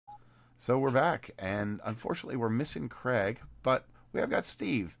So we're back, and unfortunately, we're missing Craig, but we have got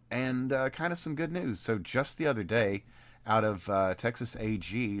Steve, and kind of some good news. So just the other day, out of Texas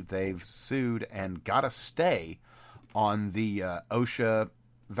AG, they've sued and got a stay on the OSHA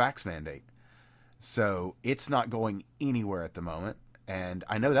vax mandate. So it's not going anywhere at the moment. And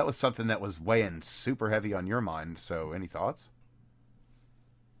I know that was something that was weighing super heavy on your mind. So any thoughts?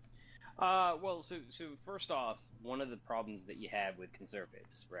 Well, so first off, one of the problems that you have with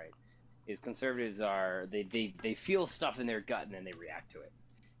conservatives, right, is conservatives are they feel stuff in their gut and then they react to it.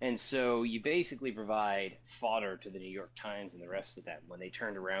 And so you basically provide fodder to the New York Times and the rest of them when they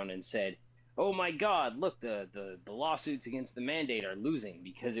turned around and said, "Oh my God, look, the lawsuits against the mandate are losing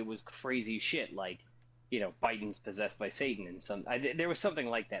because it was crazy shit like, Biden's possessed by Satan and there was something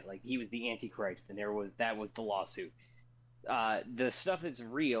like that, like he was the Antichrist and that was the lawsuit. The stuff that's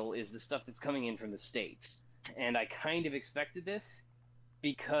real is the stuff that's coming in from the states. And I kind of expected this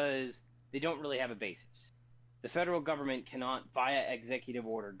because they don't really have a basis. The federal government cannot, via executive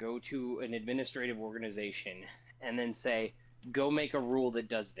order, go to an administrative organization and then say, go make a rule that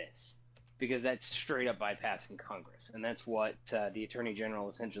does this. Because that's straight up bypassing Congress. And that's what the Attorney General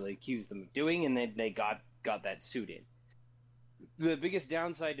essentially accused them of doing, and they got that suit in. The biggest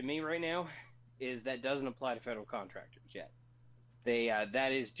downside to me right now is that doesn't apply to federal contractors yet.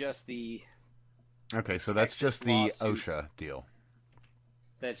 That is just the Okay, so that's Texas just the lawsuit. OSHA deal.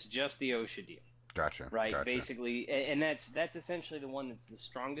 That's just the OSHA deal, Gotcha, right? gotcha. Basically, and that's essentially the one that's the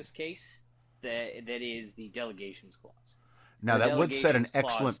strongest case. That is the delegations clause. Now And the that would set an delegations clause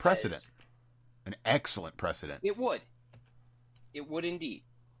excellent precedent. says An excellent precedent. it would, it would indeed,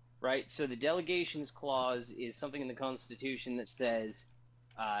 right? So the delegations clause is something in the Constitution that says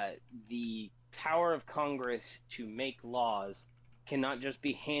uh, the power of Congress to make laws cannot just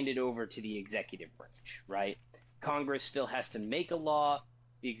be handed over to the executive branch, right? Congress still has to make a law,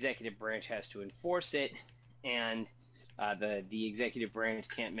 the executive branch has to enforce it, and the executive branch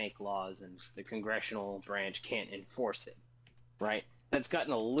can't make laws, and the congressional branch can't enforce it, right? That's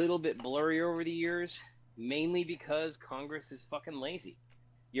gotten a little bit blurry over the years, mainly because Congress is fucking lazy.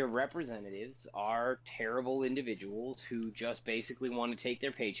 Your representatives are terrible individuals who just basically want to take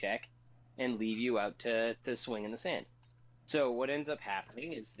their paycheck and leave you out to swing in the sand. So what ends up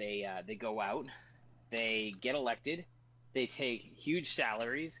happening is they go out, they get elected, they take huge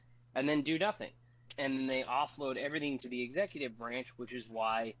salaries, and then do nothing. And then they offload everything to the executive branch, which is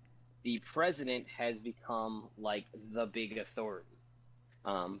why the president has become like the big authority.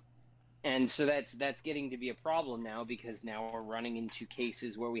 Um, and so that's getting to be a problem now because now we're running into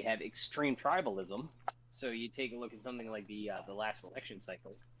cases where we have extreme tribalism. So you take a look at something like the last election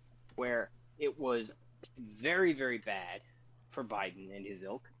cycle, where it was very very bad for Biden and his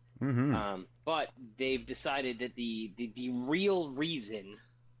ilk. Mm-hmm. But they've decided that the real reason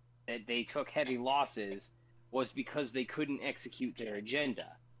that they took heavy losses was because they couldn't execute their agenda.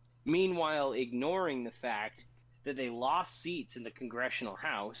 Meanwhile, ignoring the fact that they lost seats in the congressional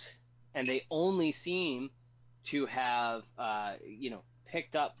House and they only seem to have,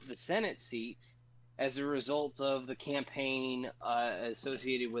 picked up the Senate seats as a result of the campaign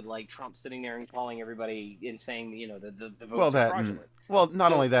associated with like Trump sitting there and calling everybody and saying, the Well, votes are that and fraudulent. well,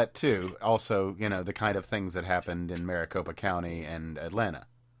 not only So, that too. Also, the kind of things that happened in Maricopa County and Atlanta,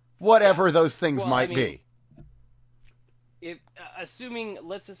 yeah. whatever those things Well, I might mean, be. if assuming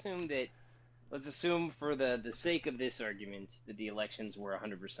let's assume for the sake of this argument that the elections were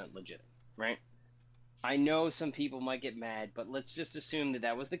 100% legitimate, right? I know some people might get mad, but let's just assume that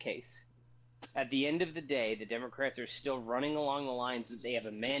that was the case. At the end of the day, the Democrats are still running along the lines that they have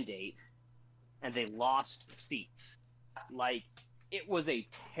a mandate and they lost seats. Like, it was a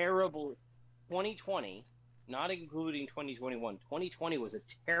terrible 2020, not including 2021. 2020 was a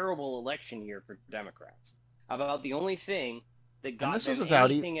terrible election year for Democrats. About the only thing that And got this was them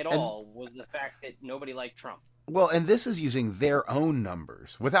without anything at and all was the fact that nobody liked Trump. well, and this is using their own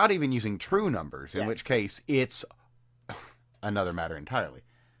numbers without even using true numbers. In which Yes. case, it's another matter entirely,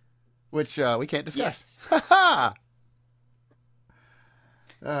 which we can't discuss. Yes. Ha ha!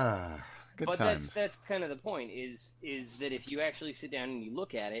 Ah, good But times. that's kind of the point is that if you actually sit down and you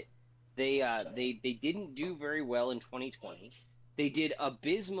look at it, they didn't do very well in 2020. They did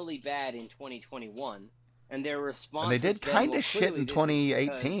abysmally bad in 2021, and their And they response has did been, kind well, of shit clearly in this is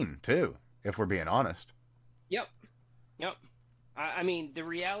because 2018 too, if we're being honest. yep, yep. I mean, the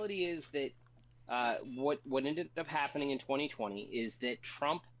reality is that what ended up happening in 2020 is that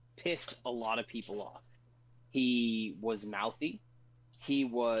Trump pissed a lot of people off. He was mouthy. He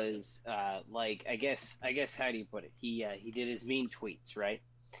was like I guess how do you put it? He did his mean tweets, right?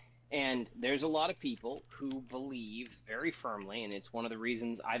 And there's a lot of people who believe very firmly, and it's one of the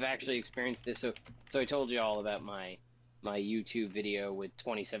reasons I've actually experienced this. So I told you all about my YouTube video with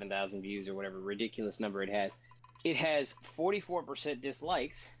 27,000 views or whatever ridiculous number it has. It has 44%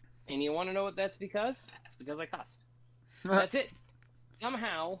 dislikes, and you want to know what that's because? It's because I cussed. That's it.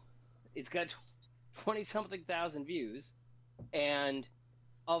 Somehow, it's got 20 something thousand views, and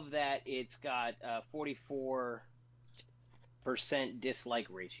of that, it's got 44% dislike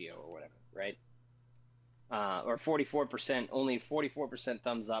ratio or whatever, right? Or 44%, only 44%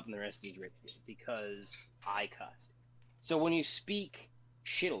 thumbs up, and the rest is ridiculous because I cussed. So when you speak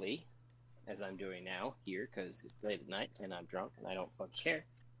shittily, as I'm doing now here, because it's late at night and I'm drunk and I don't fucking care,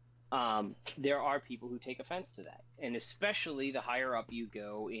 there are people who take offense to that, and especially the higher up you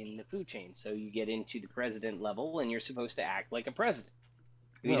go in the food chain. So you get into the president level, and you're supposed to act like a president.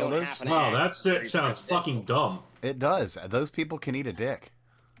 You Well, don't those happen to Wow, act that very sounds fucking presidential. dumb. it does. Those people can eat a dick.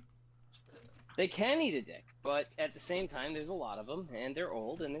 They can eat a dick, but at the same time, there's a lot of them, and they're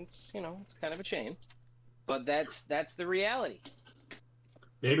old, and it's it's kind of a shame. But that's the reality.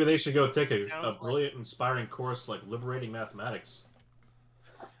 Maybe they should go take a Sounds like brilliant, inspiring course like liberating mathematics.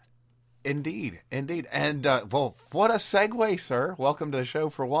 Indeed, indeed. And, well, what a segue, sir. Welcome to the show,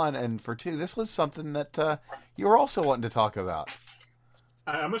 for one. And for two, this was something that you were also wanting to talk about.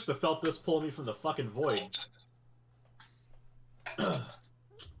 I must have felt this pull me from the fucking void.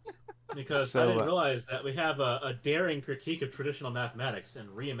 Because I didn't realize that we have a daring critique of traditional mathematics and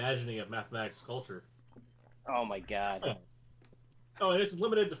reimagining of mathematics culture. oh my god. Oh, and it's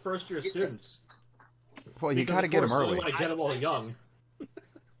limited to first-year students. Well, you got to get them early. You want to get them while young.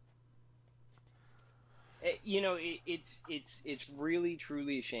 It's really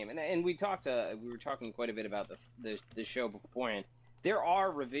truly a shame, and we were talking quite a bit about the show beforehand. There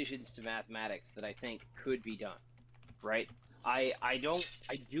are revisions to mathematics that I think could be done, right? I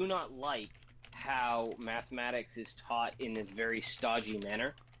do not like how mathematics is taught in this very stodgy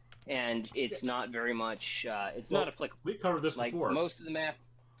manner, and it's not very much not applicable. We covered this Like before. most of the math,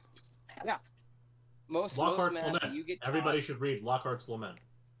 yeah, most Lockhart's math Lament. that you get taught, Everybody should read Lockhart's Lament.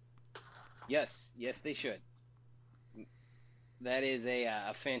 Yes, they should. That is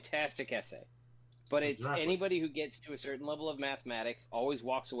a fantastic essay. But it's Exactly. Anybody who gets to a certain level of mathematics always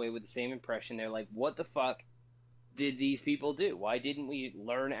walks away with the same impression. They're like, what the fuck did these people do? Why didn't we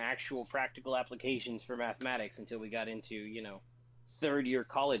learn actual practical applications for mathematics until we got into, third-year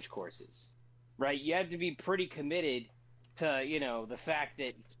college courses? Right? You have to be pretty committed to, the fact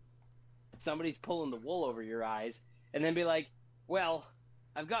that somebody's pulling the wool over your eyes, and then be like, well,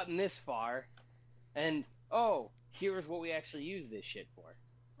 I've gotten this far, and, oh, here's what we actually use this shit for.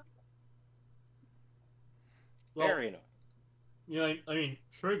 Well, Very annoying. I mean,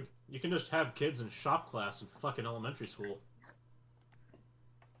 sure, you can just have kids in shop class in fucking elementary school.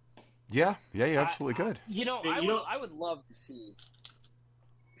 Yeah, you absolutely could. I would love to see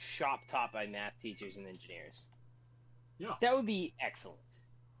shop taught by math teachers and engineers. Yeah. That would be excellent.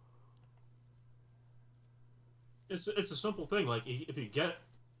 It's a simple thing. Like, if you get,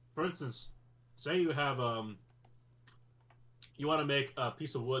 for instance, say you have you want to make a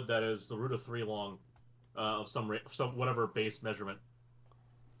piece of wood that is the root of 3 long, of some whatever base measurement,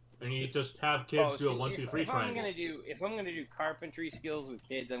 and you just have kids do a 1, 2, 3 triangle. If I'm gonna do carpentry skills with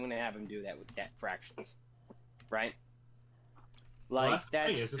kids, I'm gonna have them do that with fractions, right? Like Well,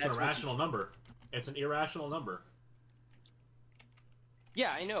 that's an irrational number. It's an irrational number.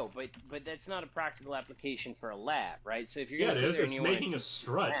 Yeah, I know, but that's not a practical application for a lab, right? So if you're gonna it is. there and It's you making wanna a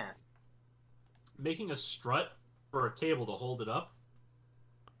strut. math, Making a strut for a table to hold it up.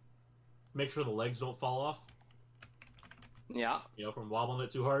 Make sure the legs don't fall off. yeah. From wobbling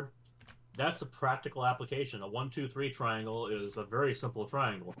it too hard. That's a practical application. A 1, 2, 3 triangle is a very simple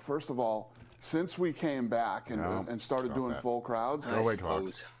triangle. First of all, since we came back and started doing full crowds, Go away,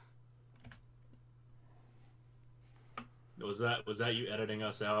 Talks. Was that you editing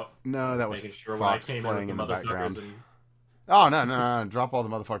us out? No, that was Making sure Fox when I came playing in the background. and... Oh, no. Drop all the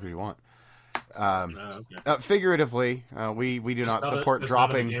motherfuckers you want. Okay. Figuratively, we do not support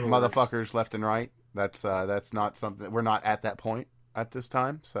dropping motherfuckers left and right. That's not something. We're not at that point at this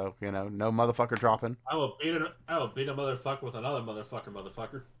time. So no motherfucker dropping. I will beat a motherfucker with another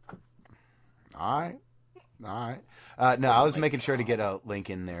motherfucker. All right. No, I was making sure to get a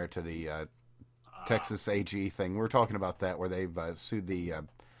link in there to the Texas AG thing. We're talking about that where they've sued the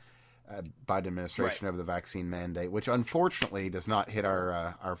Biden administration over the vaccine mandate, which unfortunately does not hit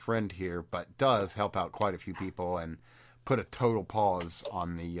our friend here, but does help out quite a few people and put a total pause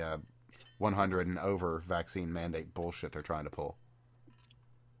on the 100 and over vaccine mandate bullshit they're trying to pull.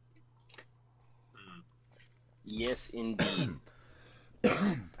 Yes, indeed. All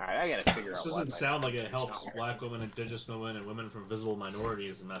right, I gotta figure This out what. doesn't sound like it helps black women, indigenous women, and women from visible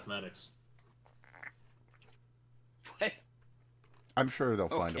minorities in mathematics. What? I'm sure they'll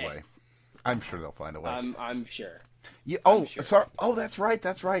find a way. I'm sure they'll find a way. I'm sure. Sure. Sorry. Oh, that's right.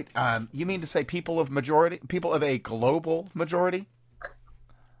 That's right. You mean to say people of a global majority?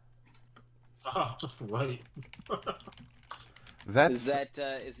 Ah, right. Is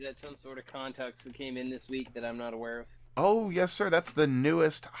that some sort of context that came in this week that I'm not aware of? Oh, yes, sir. That's the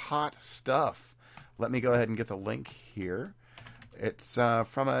newest hot stuff. Let me go ahead and get the link here. It's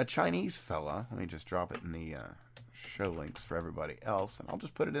from a Chinese fella. Let me just drop it in the show links for everybody else, and I'll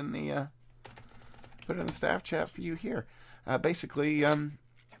just put it in the staff chat for you here. Basically,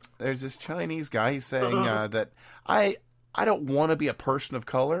 there's this Chinese guy. He's saying that I don't want to be a person of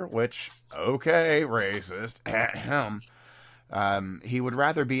color, which, okay, racist. He would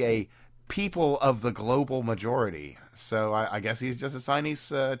rather be a people of the global majority. So I guess he's just a Chinese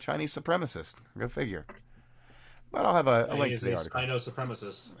supremacist. Go figure. But I'll have a link to the article. I know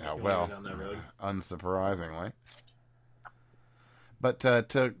supremacist. Yeah, well, unsurprisingly. But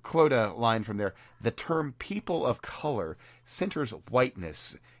to quote a line from there, the term people of color centers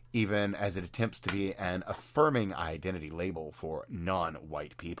whiteness, even as it attempts to be an affirming identity label for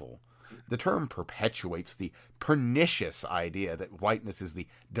non-white people. The term perpetuates the pernicious idea that whiteness is the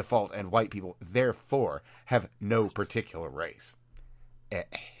default and white people, therefore, have no particular race.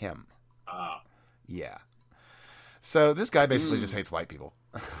 Ahem. Yeah. So this guy basically just hates white people.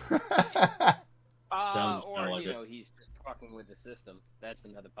 He's just fucking with the system. That's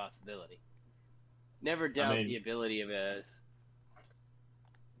another possibility. Never doubt the ability of his.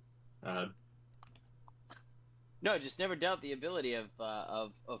 No, just never doubt the ability of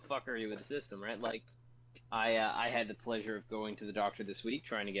fuckery with the system, right? Like, I had the pleasure of going to the doctor this week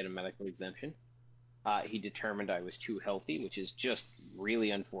trying to get a medical exemption. He determined I was too healthy, which is just really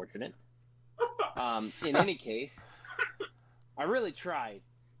unfortunate. In any case, I really tried.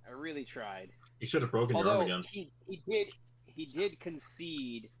 You should have broken your arm again. He did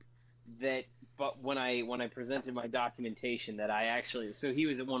concede that, but when I presented my documentation that I actually, so he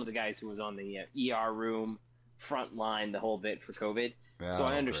was one of the guys who was on the ER room, front line, the whole bit for COVID. So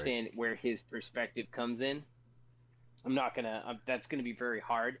I understand where his perspective comes in. That's gonna be very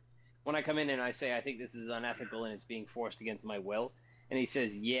hard. When I come in and I say I think this is unethical and it's being forced against my will, and he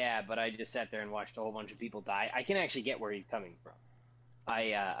says, yeah, but I just sat there and watched a whole bunch of people die, I can actually get where he's coming from.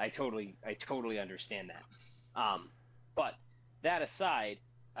 I totally understand that. But that aside,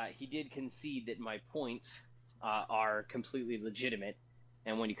 he did concede that my points are completely legitimate,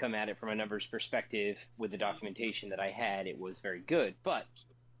 and when you come at it from a numbers perspective with the documentation that I had, it was very good. But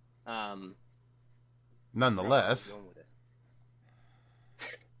nonetheless,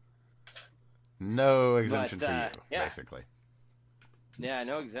 no exemption for you, basically. Yeah,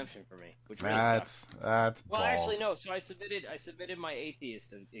 no exemption for me. Which really that's well, balls. Actually, no. So I submitted my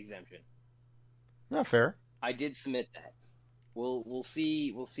atheist exemption. Not fair. I did submit that. We'll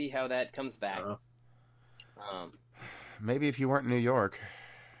see how that comes back. Maybe if you weren't in New York,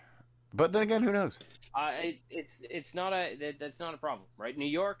 but then again, who knows? That's not a problem, right? New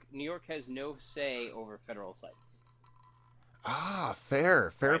York has no say over federal sites.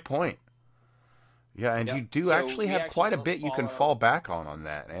 Fair right. Point. Yeah, and you do actually have quite a bit you can fall back on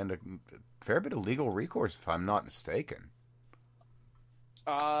that, and a fair bit of legal recourse, if I'm not mistaken.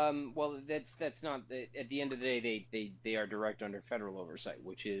 Well, that's not. At the end of the day, they are direct under federal oversight,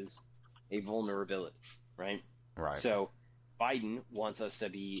 which is a vulnerability, right? Right. So Biden wants us to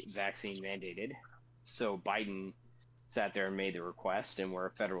be vaccine mandated. So Biden sat there and made the request, and we're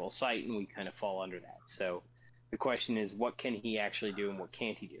a federal site, and we kind of fall under that. So the question is, what can he actually do, and what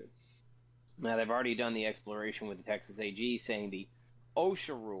can't he do? Now, they've already done the exploration with the Texas AG, saying the OSHA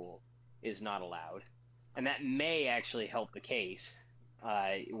rule is not allowed, and that may actually help the case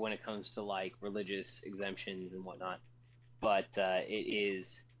when it comes to like religious exemptions and whatnot. But it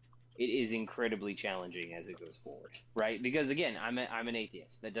is incredibly challenging as it goes forward, right? Because again, I'm an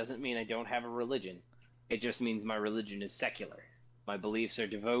atheist. That doesn't mean I don't have a religion. It just means my religion is secular. My beliefs are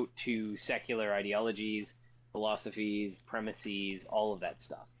devout to secular ideologies, philosophies, premises, all of that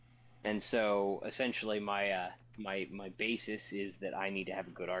stuff. And so, essentially, my basis is that I need to have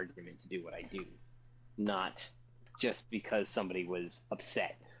a good argument to do what I do, not just because somebody was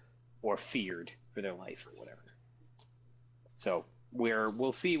upset or feared for their life or whatever. So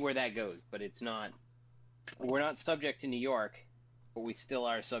we'll see where that goes, but we're not subject to New York, but we still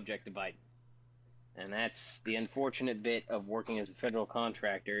are subject to Biden. And that's the unfortunate bit of working as a federal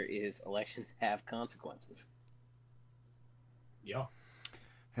contractor is elections have consequences. Yeah.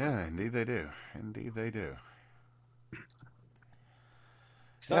 Yeah, indeed they do. Indeed they do.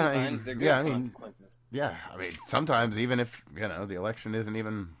 Sometimes they're good consequences. Yeah, I mean, sometimes even if, the election isn't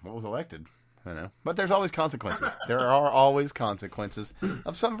even what was elected, But there's always consequences. There are always consequences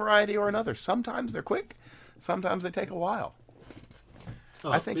of some variety or another. Sometimes they're quick. Sometimes they take a while.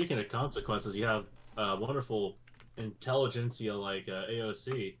 Oh, speaking of consequences, you have wonderful intelligentsia like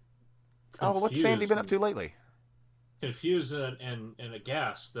AOC. What's Sandy been up to lately? Confused and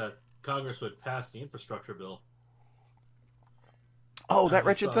aghast that Congress would pass the infrastructure bill. Oh, that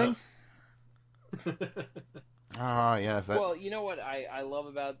wretched thing? Yes. Well, you know what I love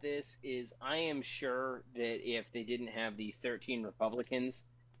about this is I am sure that if they didn't have the 13 Republicans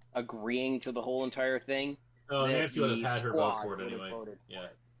agreeing to the whole entire thing, Nancy would have had her vote for it anyway. Yeah.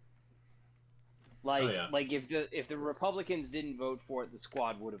 Like if the Republicans didn't vote for it, the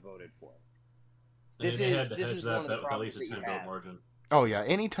squad would have voted for it. This is one of the problems that you have. At least a 10-vote margin. Oh yeah,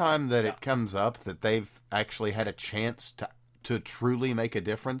 anytime that it comes up that they've actually had a chance to truly make a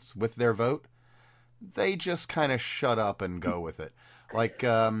difference with their vote, they just kind of shut up and go with it. Like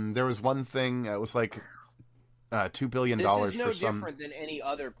there was one thing, it was like $2 billion for some. This is no different than any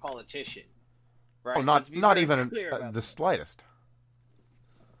other politician, right? Oh, not even the slightest.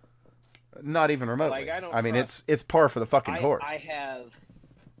 Not even remotely. Like, I mean, it's par for the fucking course. I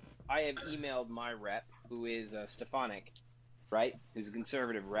have emailed my rep, who is Stefanik, right? Who's a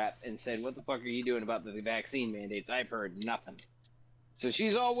conservative rep, and said, "What the fuck are you doing about the vaccine mandates? I've heard nothing." So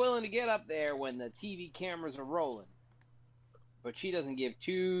she's all willing to get up there when the TV cameras are rolling, but she doesn't give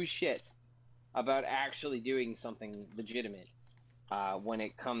two shits about actually doing something legitimate when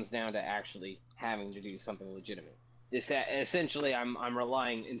it comes down to actually having to do something legitimate. Essentially, I'm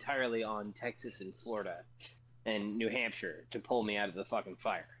relying entirely on Texas and Florida and New Hampshire to pull me out of the fucking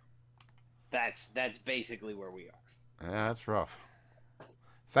fire. That's basically where we are. Yeah, that's rough.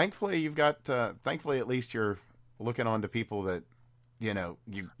 Thankfully, you've got. Thankfully, at least you're looking on to people that,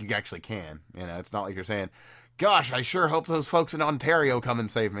 you actually can. It's not like you're saying, "Gosh, I sure hope those folks in Ontario come and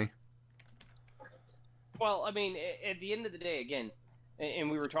save me." Well, I mean, at the end of the day, again,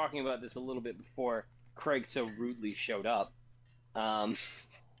 and we were talking about this a little bit before Craig so rudely showed up.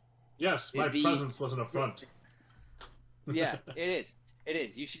 Yes, my presence was an affront. Yeah, it is. It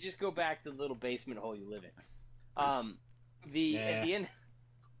is. You should just go back to the little basement hole you live in.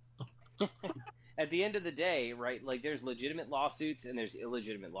 At the end of the day, right? Like, there's legitimate lawsuits and there's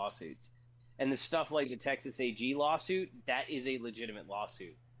illegitimate lawsuits, and the stuff like the Texas AG lawsuit, that is a legitimate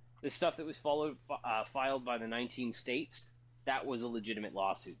lawsuit. The stuff that was filed by the 19 states, that was a legitimate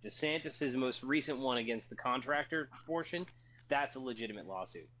lawsuit. DeSantis' most recent one against the contractor portion, that's a legitimate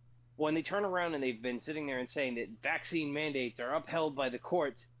lawsuit. When they turn around and they've been sitting there and saying that vaccine mandates are upheld by the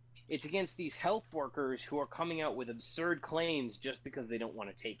courts, it's against these health workers who are coming out with absurd claims just because they don't want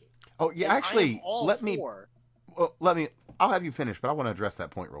to take it. Oh, yeah, and actually, I'll have you finish, but I want to address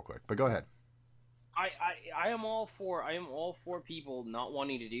that point real quick. But go ahead. I am all for people not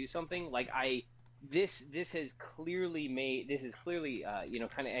wanting to do something. Like, this has clearly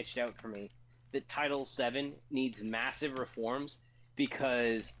kind of etched out for me that Title VII needs massive reforms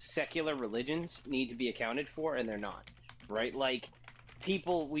because secular religions need to be accounted for, and they're not, right? Like,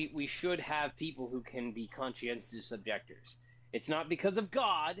 we should have people who can be conscientious objectors. It's not because of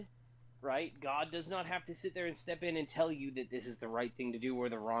God, right? God does not have to sit there and step in and tell you that this is the right thing to do or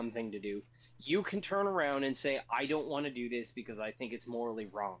the wrong thing to do. You can turn around and say, I don't want to do this because I think it's morally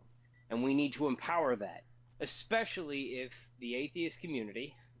wrong. And we need to empower that, especially if the atheist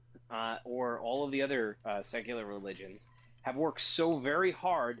community or all of the other secular religions have worked so very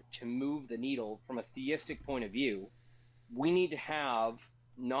hard to move the needle from a theistic point of view. We need to have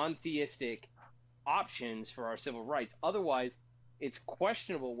non-theistic options for our civil rights. Otherwise, it's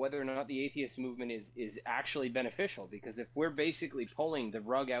questionable whether or not the atheist movement is actually beneficial, because if we're basically pulling the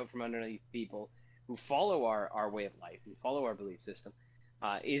rug out from underneath people who follow our way of life, who follow our belief system,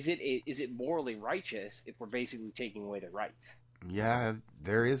 is it morally righteous if we're basically taking away their rights? Yeah,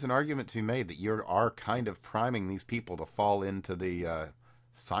 there is an argument to be made that you are kind of priming these people to fall into the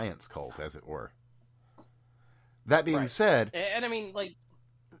science cult, as it were. That being said, and I mean, like,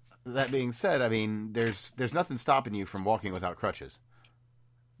 that being said, I mean, there's nothing stopping you from walking without crutches.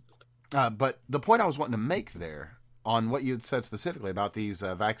 But the point I was wanting to make there on what you had said specifically about these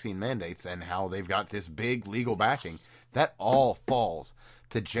vaccine mandates and how they've got this big legal backing, that all falls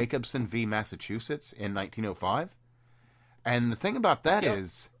to Jacobson v. Massachusetts in 1905. And the thing about that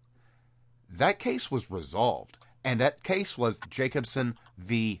is that case was resolved. And that case was Jacobson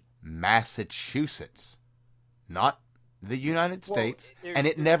v. Massachusetts, not the United States, and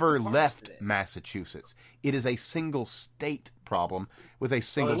it never left Massachusetts. It is a single state problem with a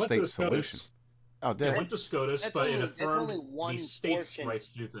single state solution. Oh, did It it? went to SCOTUS, That's but only- it that's affirmed only one the state's portion.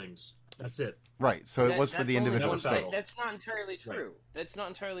 rights to do things. That's it. Right. So it was for the That's only individual one state. state. That's not entirely Right. true. That's not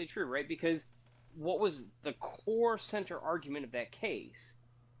entirely true, right? Because what was the core center argument of that case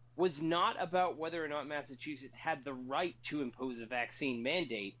was not about whether or not Massachusetts had the right to impose a vaccine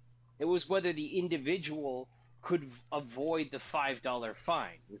mandate. It was whether the individual could avoid the $5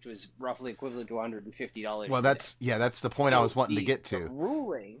 fine, which was roughly equivalent to $150. Well, that's the point I was wanting to get to.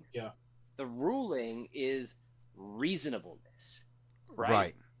 The ruling is reasonableness, right?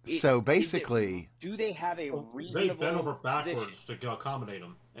 Right. So basically, do they have a They reasonable bent over backwards position? to accommodate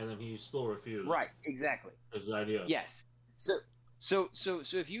him, and then he still refused. Right, exactly. Is the idea? Yes. So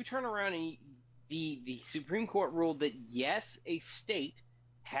if you turn around and the Supreme Court ruled that yes, a state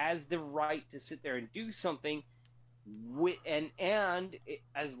has the right to sit there and do something,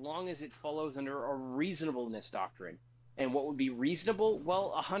 as long as it follows under a reasonableness doctrine. And what would be reasonable?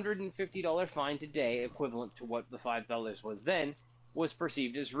 Well, a $150 fine today, equivalent to what the $5 was then, was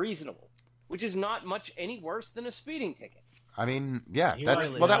perceived as reasonable, which is not much any worse than a speeding ticket. I mean, yeah, You that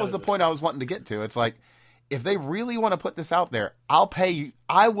finally was the added point it. I was wanting to get to. It's like, if they really want to put this out there, I'll pay you.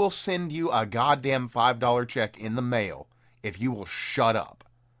 I will send you a goddamn $5 check in the mail if you will shut up.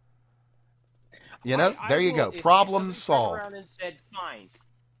 You know, there you go. Problem solved. If around and said,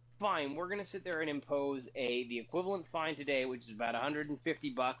 fine, we're going to sit there and impose the equivalent fine today, which is about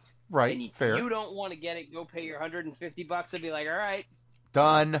 $150. Right, and fair. You don't want to get it, go pay your $150. I'd be like, all right,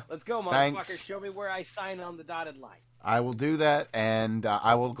 done. let's go, motherfucker. Thanks. Show me where I sign on the dotted line. I will do that, and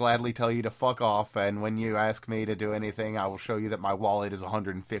I will gladly tell you to fuck off. And when you ask me to do anything, I will show you that my wallet is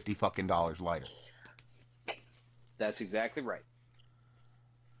 $150 fucking lighter. That's exactly right.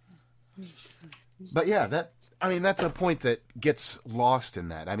 But yeah, that's a point that gets lost in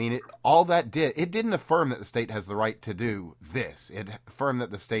that. I mean, it didn't affirm that the state has the right to do this. It affirmed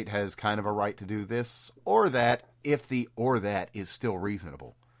that the state has kind of a right to do this or that if the or that is still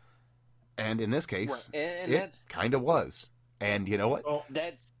reasonable. And in this case, Right. And it kind of was. And you know what? Well,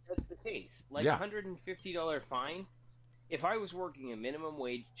 That's the case. Like Yeah. $150 fine. If I was working a minimum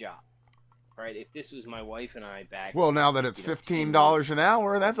wage job, right? If this was my wife and I back. Well, now that it's $15 an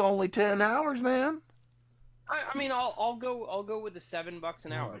hour, that's only 10 hours, man. I mean, I'll go with the $7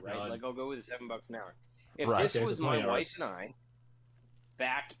 an hour, my right? God. Like I'll go with the $7 an hour. If Right. this Okay, was so my 20 wife hours. and I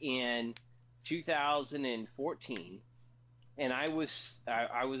back in 2014, and I was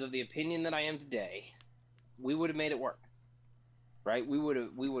of the opinion that I am today, we would have made it work, right? We would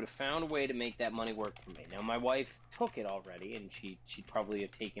have found a way to make that money work for me. Now my wife took it already, and she'd probably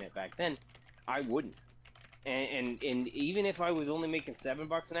have taken it back then. I wouldn't, and even if I was only making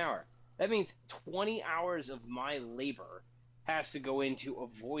 $7 an hour, that means 20 hours of my labor has to go into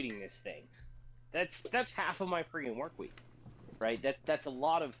avoiding this thing. That's half of my freaking work week, right? That's a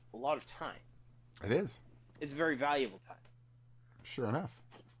lot of time. It is. It's very valuable time. Sure enough.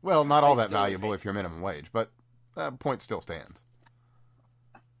 Well, not all I that still valuable think- if you're minimum wage, but that point still stands.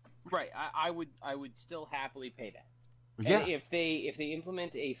 Right. I would still happily pay that. Yeah. And if they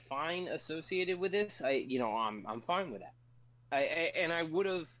implement a fine associated with this, I'm fine with that. I would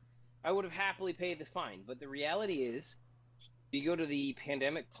have happily paid the fine. But the reality is, if you go to the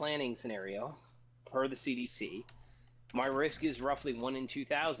pandemic planning scenario, per the CDC, my risk is roughly 1 in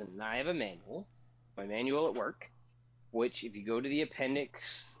 2,000. And I have a manual, my manual at work, which if you go to the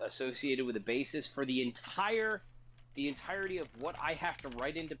appendix associated with the basis for the entirety of what I have to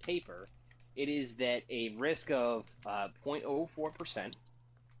write into paper, it is that a risk of 0.04%,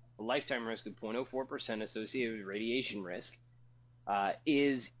 a lifetime risk of 0.04% associated with radiation risk,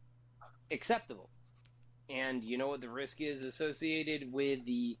 is acceptable. And you know what the risk is associated with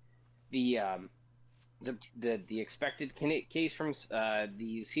the expected case from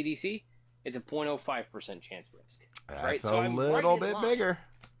the CDC? It's a 0.05% chance risk. That's right? a So I'm right little in bit line. bigger.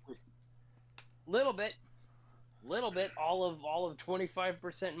 Little bit, all of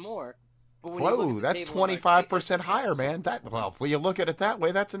 25% more. But when you Whoa, look at the that's table, 25% higher, man. When you look at it that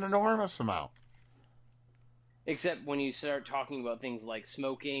way, that's an enormous amount. Except when you start talking about things like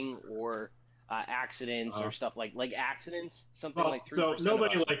smoking or accidents or stuff like accidents, something like 3%. So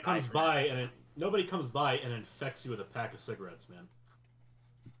nobody of us comes die by and infects you with a pack of cigarettes, man.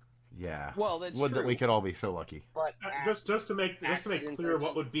 Yeah. Well, that's Would that true. we could all be so lucky. But Just to make accidents clear are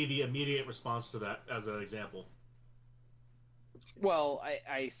what would be the immediate response to that as an example. well,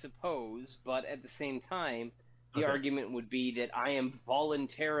 I suppose, but at the same time, the Okay. argument would be that I am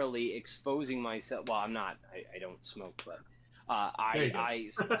voluntarily exposing myself. Well, I'm not. I don't smoke, but There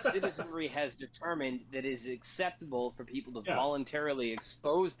you go. citizenry has determined that it is acceptable for people to Yeah. voluntarily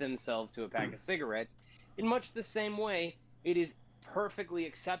expose themselves to a pack of cigarettes. In much the same way, it is perfectly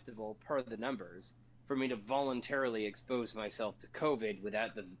acceptable per the numbers for me to voluntarily expose myself to COVID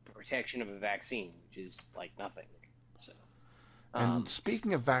without the protection of a vaccine, which is like nothing. So. And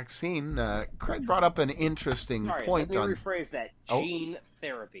speaking of vaccine, Craig brought up an interesting point. Let me rephrase that. Gene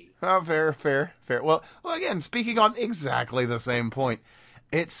therapy. Oh, fair. Well, again, speaking on exactly the same point,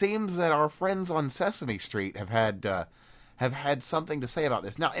 it seems that our friends on Sesame Street have had something to say about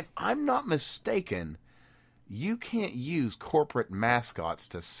this. Now, if I'm not mistaken, you can't use corporate mascots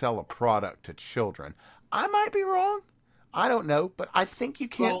to sell a product to children. I might be wrong. I don't know, but I think you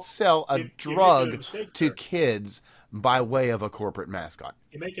can't sell a drug to kids by way of a corporate mascot.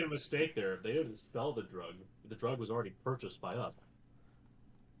 You're making a mistake there. They didn't sell the drug. The drug was already purchased by us.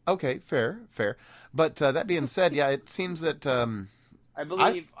 Okay, fair. But that being said, yeah, it seems that I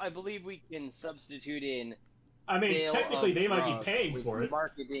believe we can substitute in. I mean, technically, they might be paying for it.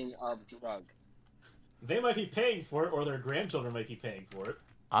 Marketing of drug. They might be paying for it, or their grandchildren might be paying for it.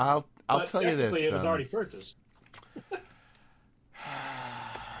 I'll tell you this. It was already purchased.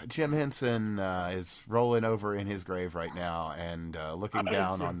 Jim Henson is rolling over in his grave right now and looking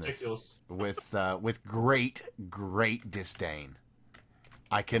down on this with great disdain.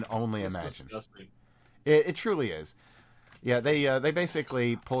 I can only imagine. Disgusting. It truly is. Yeah, they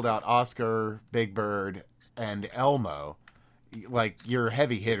basically pulled out Oscar, Big Bird, and Elmo, like your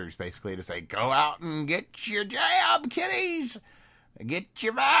heavy hitters, basically, to say, go out and get your jab, kiddies, get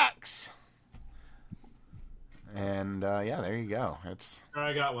your vax. And there you go.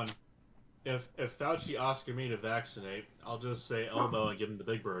 I got one. If Fauci Oscar me to vaccinate, I'll just say Elmo and give him the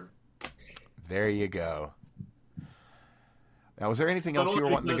Big Bird. There you go. Now, was there anything else you were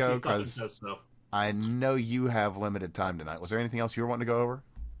wanting to go? Because I know you have limited time tonight. Was there anything else you were wanting to go over?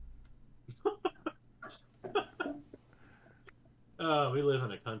 We live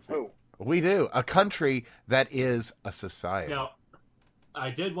in a country. Oh. We do. A country that is a society. Now, I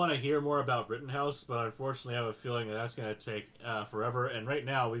did want to hear more about Rittenhouse, but unfortunately, I have a feeling that's going to take forever. And right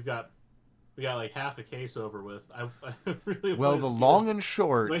now, we got like half a case over with. I really well, the long and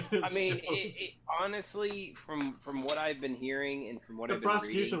short. I mean, honestly, from what I've been hearing and from what I've been reading, the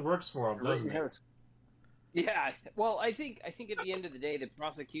prosecution works for him, doesn't it? Yeah. Well, I think at the end of the day, the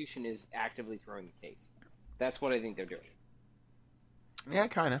prosecution is actively throwing the case. That's what I think they're doing. Yeah,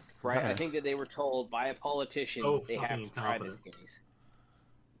 kind of. Right. Kinda. I think that they were told by a politician they have to try this case.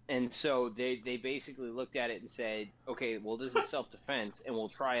 And so they basically looked at it and said, okay, well, this is self-defense, and we'll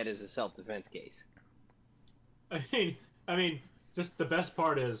try it as a self-defense case. I mean, just the best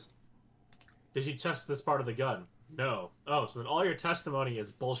part is, did you test this part of the gun? No. Oh, so then all your testimony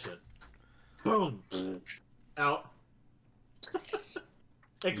is bullshit. Boom. Out.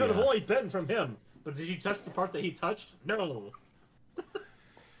 It could have only been from him, but did you test the part that he touched? No.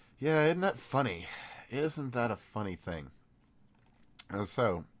 Yeah, isn't that funny? Isn't that a funny thing?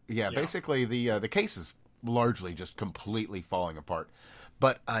 So, basically the case is largely just completely falling apart.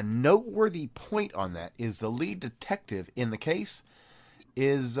 But a noteworthy point on that is the lead detective in the case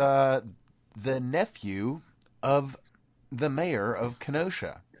is the nephew of the mayor of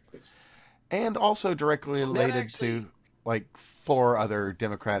Kenosha. And also directly related to, like, 4 other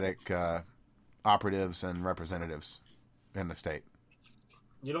Democratic operatives and representatives in the state.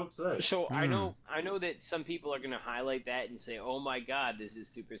 You don't say. So I know that some people are going to highlight that and say, "Oh my God, this is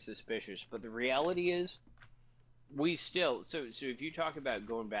super suspicious." But the reality is, we still so if you talk about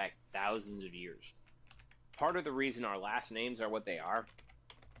going back thousands of years, part of the reason our last names are what they are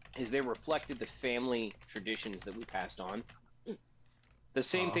is they reflected the family traditions that we passed on. The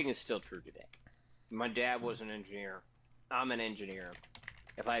same thing is still true today. My dad was an engineer. I'm an engineer.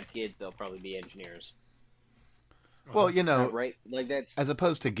 If I have kids, they'll probably be engineers. Well, you know, right? Like that's as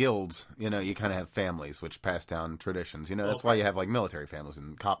opposed to guilds, you know, you kind of have families which pass down traditions. You know, that's why you have like military families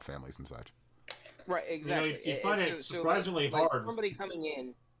and cop families and such. Right, exactly. You find it surprisingly hard. Somebody coming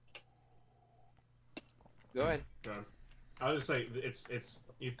in. Go ahead. I would say it's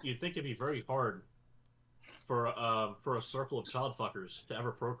you'd think it'd be very hard for a circle of child fuckers to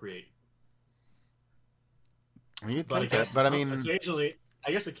ever procreate. You'd think that, but I mean,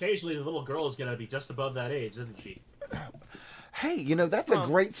 occasionally the little girl is gonna be just above that age, isn't she? Hey, you know, that's a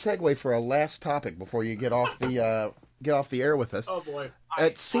great segue for a last topic before you get off the air with us. Oh boy!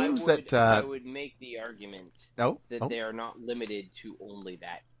 It seems that I would make the argument that they are not limited to only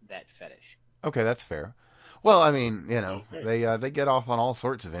that fetish. Okay, that's fair. Well, I mean, you know, they get off on all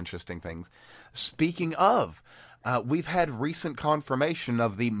sorts of interesting things. Speaking of, we've had recent confirmation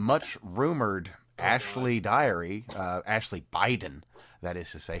of the much rumored Ashley diary, Ashley Biden, that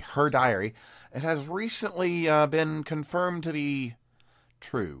is to say, her diary. It has recently been confirmed to be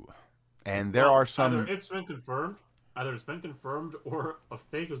true, and there are some. Either it's been confirmed, Either it's been confirmed or a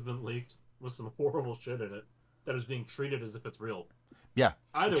fake has been leaked with some horrible shit in it that is being treated as if it's real. Yeah.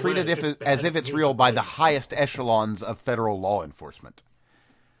 Either Treated way, as if it's real by the highest echelons of federal law enforcement.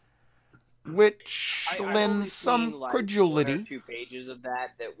 Which lends some credulity. 1 or 2 pages of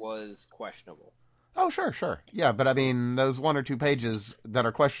that was questionable. Oh, sure. Yeah, but I mean, those 1 or 2 pages that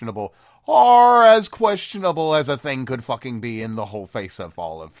are questionable are as questionable as a thing could fucking be in the whole face of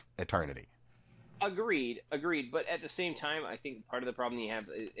all of eternity. Agreed. But at the same time, I think part of the problem you have,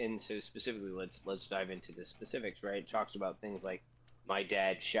 and so specifically, let's dive into the specifics, right? It talks about things like my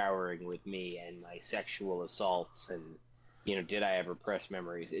dad showering with me and my sexual assaults and, did I ever press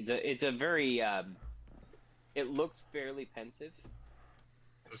memories? It's a very, it looks fairly pensive.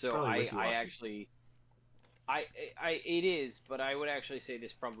 So I actually, it is, but I would actually say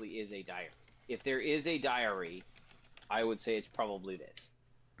this probably is a diary. If there is a diary, I would say it's probably this.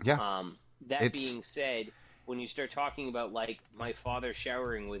 Yeah. That being said, when you start talking about, like, my father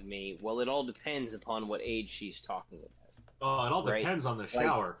showering with me, well, it all depends upon what age she's talking about. Oh, it all depends on the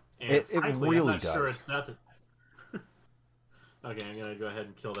shower. And it frankly, really I'm not does. sure it's not. Okay, I'm gonna go ahead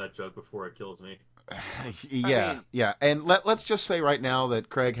and kill that joke before it kills me. Yeah. And let's just say right now that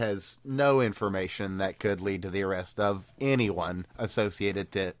Craig has no information that could lead to the arrest of anyone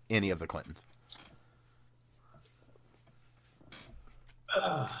associated to any of the Clintons.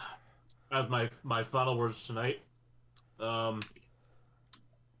 As my final words tonight, Harambe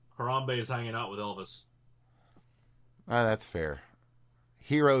is hanging out with Elvis. That's fair.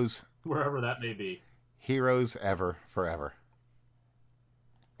 Heroes. Wherever that may be. Heroes ever, forever.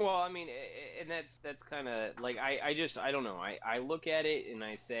 Well, I mean, and that's kind of, like, I don't know. I look at it and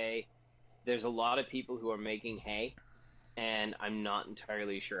I say there's a lot of people who are making hay, and I'm not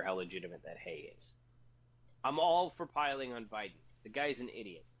entirely sure how legitimate that hay is. I'm all for piling on Biden. The guy's an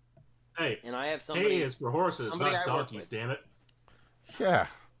idiot. Hey, and I have somebody. Hay is for horses, not donkeys. Damn it. Yeah.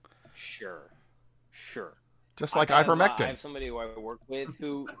 Sure. Just like ivermectin. I have somebody who I work with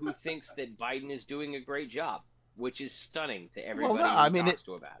who thinks that Biden is doing a great job, which is stunning to everybody who talks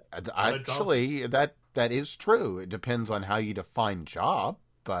to about it. Actually, that is true. It depends on how you define job,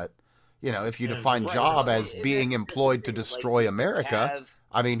 but if you define job as being employed to destroy America,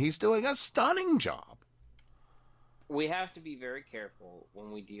 I mean, he's doing a stunning job. We have to be very careful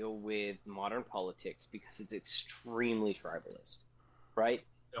when we deal with modern politics because it's extremely tribalist, right?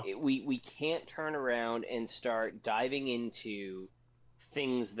 Yep. We can't turn around and start diving into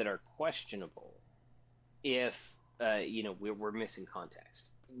things that are questionable if we're missing context.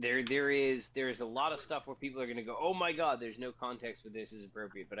 There's a lot of stuff where people are going to go, oh my God, there's no context where this is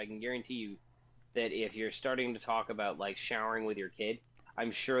appropriate. But I can guarantee you that if you're starting to talk about, like, showering with your kid,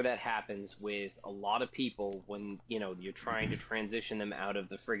 I'm sure that happens with a lot of people when, you're trying to transition them out of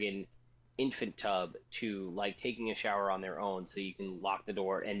the friggin' infant tub to, like, taking a shower on their own so you can lock the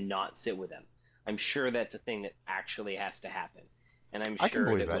door and not sit with them. I'm sure that's a thing that actually has to happen. And I can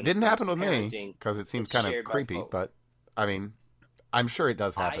believe that. It didn't happen with me because it seems kind of creepy, but I mean, I'm sure it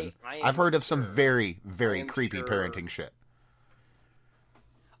does happen. I've heard of some very, very creepy parenting shit.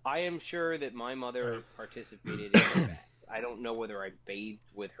 I am sure that my mother participated in that. I don't know whether I bathed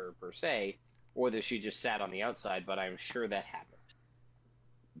with her per se, or that she just sat on the outside, but I'm sure that happened.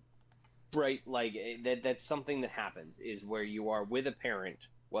 Right? Like, that's something that happens, is where you are with a parent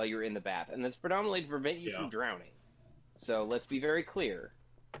while you're in the bath, and that's predominantly to prevent you from drowning. So let's be very clear.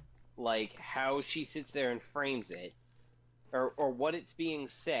 Like, how she sits there and frames it, or what it's being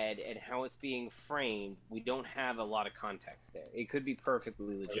said and how it's being framed, we don't have a lot of context there. It could be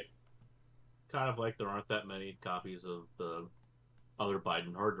perfectly legit. Kind of like there aren't that many copies of the other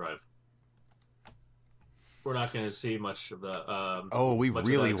Biden hard drive. We're not going to see much of the. We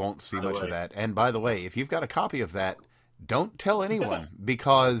really won't see much of that. And by the way, if you've got a copy of that, don't tell anyone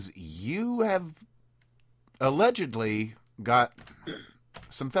because you have allegedly got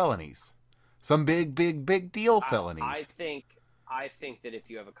some felonies, some big deal felonies. I think that if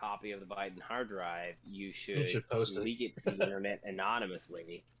you have a copy of the Biden hard drive, you should post leak it to the internet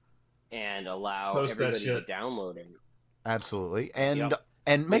anonymously. And allow everybody to download it. Absolutely, and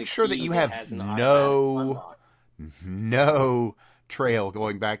make sure that you have no trail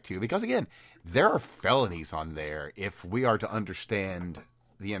going back to, because again, there are felonies on there if we are to understand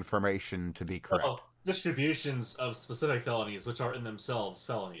the information to be correct. Distributions of specific felonies, which are in themselves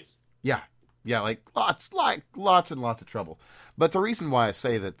felonies. Yeah, like lots and lots of trouble. But the reason why I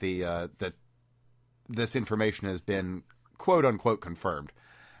say that that this information has been quote unquote confirmed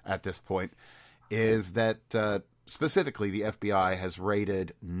at this point is that specifically the FBI has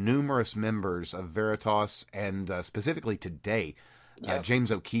raided numerous members of Veritas and specifically today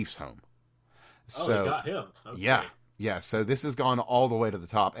James O'Keefe's home. So, they got him. Okay. Yeah. Yeah, so this has gone all the way to the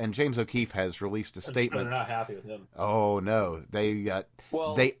top, and James O'Keefe has released a statement. They're not happy with him. Oh no,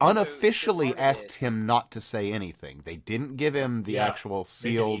 Well, they so unofficially part of asked this- him not to say anything. They didn't give him the Yeah, actual they didn't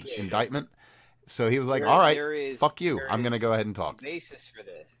sealed eat shit. indictment, so he was like, There- "All right, there is- fuck you. there I'm going to is go ahead and talk." The basis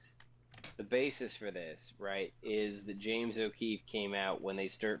for this, right, is that James O'Keefe came out when they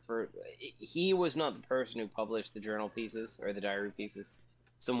he was not the person who published the journal pieces or the diary pieces.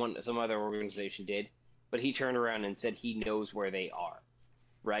 Some other organization did, but he turned around and said he knows where they are,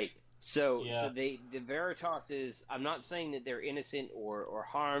 right? So the Veritas is. I'm not saying that they're innocent or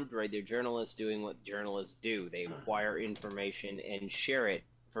harmed, right? They're journalists doing what journalists do. They acquire information and share it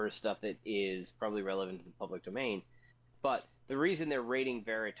for stuff that is probably relevant to the public domain. But the reason they're raiding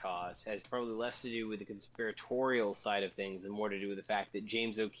Veritas has probably less to do with the conspiratorial side of things and more to do with the fact that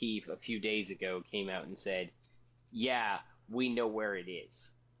James O'Keefe a few days ago came out and said, "Yeah, we know where it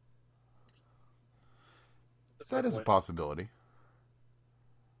is." That is a possibility.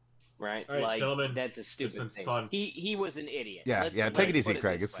 Right? All right, gentlemen, that's a it's stupid been thing. fun. He was an idiot. Yeah, Let's take it easy, put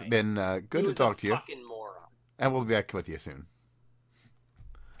Craig. this It's way. been good He to was talk a to you, fucking moron. and we'll be back with you soon.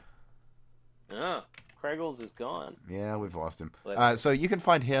 Oh, Craigles is gone. Yeah, we've lost him. But- So you can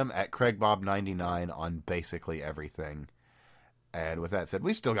find him at CraigBob99 on basically everything. And with that said,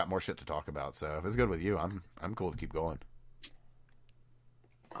 we still got more shit to talk about. So if it's good with you, I'm cool to keep going.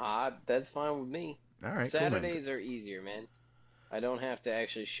 That's fine with me. All right, Saturdays are easier, man. I don't have to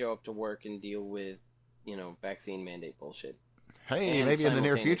actually show up to work and deal with, vaccine mandate bullshit. Cool, man. Hey, And maybe in the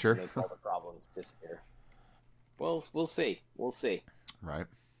near simultaneously future. make all the problems disappear. Well, we'll see. We'll see. Right.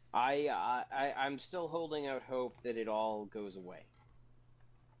 I'm still holding out hope that it all goes away.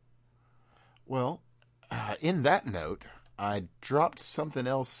 Well, in that note, I dropped something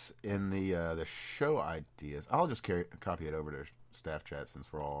else in the show ideas. I'll just copy it over to staff chat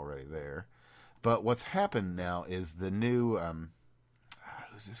since we're already there. But what's happened now is the new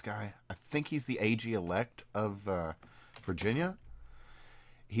who's this guy? I think he's the AG elect of Virginia.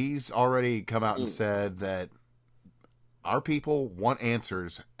 He's already come out and said that our people want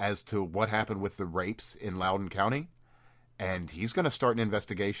answers as to what happened with the rapes in Loudoun County, and he's going to start an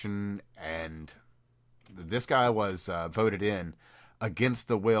investigation. And this guy was voted in against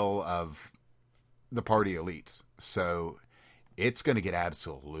the will of the party elites, so it's going to get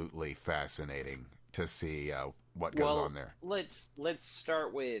absolutely fascinating to see what goes on there. Let's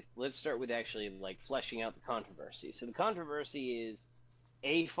start with actually fleshing out the controversy. So the controversy is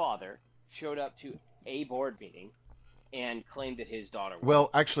a father showed up to a board meeting and claimed that his daughter was. Well,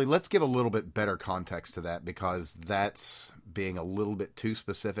 actually, let's give a little bit better context to that, because that's being a little bit too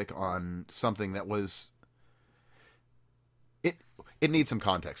specific on something that was... It needs some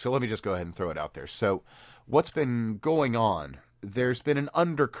context, so let me just go ahead and throw it out there. So what's been going on, there's been an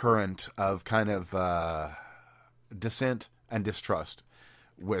undercurrent of kind of dissent and distrust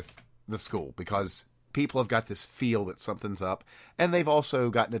with the school, because people have got this feel that something's up, and they've also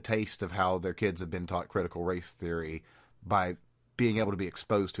gotten a taste of how their kids have been taught critical race theory by being able to be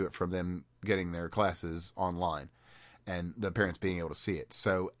exposed to it from them getting their classes online and the parents being able to see it.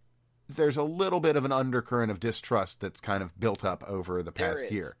 So there's a little bit of an undercurrent of distrust that's kind of built up over the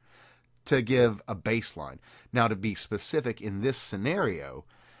past year, to give a baseline. Now, to be specific, in this scenario,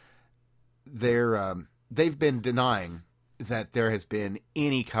 they've been denying that there has been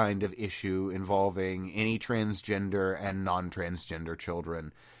any kind of issue involving any transgender and non-transgender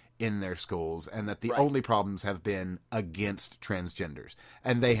children in their schools, and that the only problems have been against transgenders.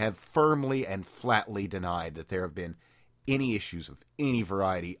 And they have firmly and flatly denied that there have been any issues of any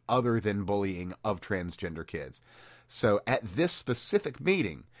variety other than bullying of transgender kids. So at this specific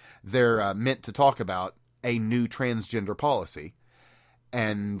meeting, they're meant to talk about a new transgender policy,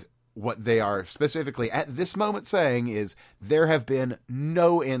 and what they are specifically at this moment saying is there have been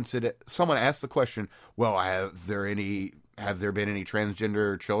no incident. Someone asked the question, well, have there been any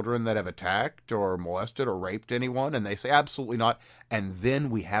transgender children that have attacked or molested or raped anyone? And they say absolutely not. And then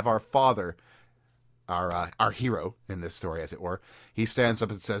we have our father, our hero in this story, as it were. He stands up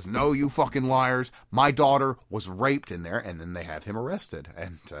and says, no, you fucking liars, my daughter was raped in there. And then they have him arrested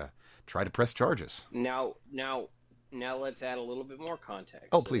and try to press charges. Now let's add a little bit more context.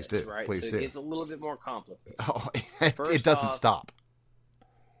 Oh, please do. Right? Please do. It gets a little bit more complicated. Oh, it doesn't stop.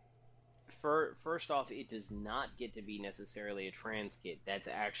 First off, it does not get to be necessarily a trans kid. That's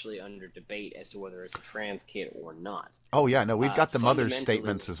actually under debate as to whether it's a trans kid or not. Oh, yeah, no, we've got the mother's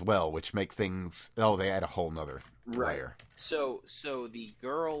statements as well, which make things... Oh, they add a whole nother layer. So the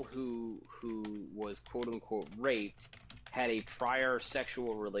girl who was quote-unquote raped had a prior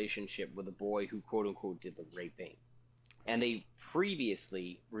sexual relationship with a boy who quote-unquote did the raping. And they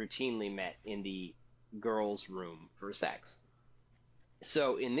previously routinely met in the girl's room for sex.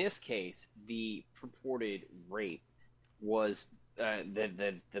 So in this case, the purported rape was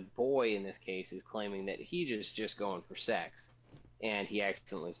the boy in this case is claiming that he just going for sex, and he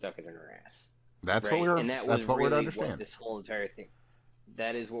accidentally stuck it in her ass. That's right? what And that that's was what we're to really understand. what this whole entire thing.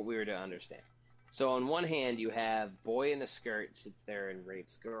 That is what we were to understand. So on one hand, you have boy in a skirt sits there and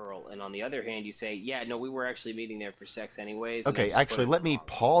rapes girl, and on the other hand, you say, yeah, no, we were actually meeting there for sex anyways. Okay, actually, let me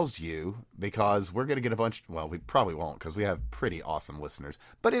pause you because we're going to get a bunch. Well, we probably won't because we have pretty awesome listeners.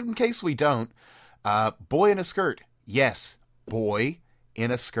 But in case we don't, boy in a skirt. Yes, boy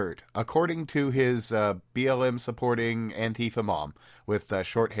in a skirt. According to his BLM supporting Antifa mom with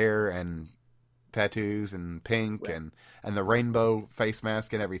short hair and tattoos and pink Right. and the rainbow face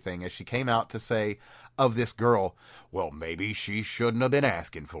mask and everything, as she came out to say of this girl, well, maybe she shouldn't have been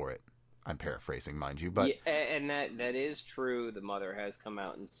asking for it. I'm paraphrasing, mind you, but yeah, and that is true. The mother has come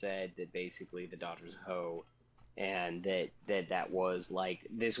out and said that basically the daughter's a hoe, and that was like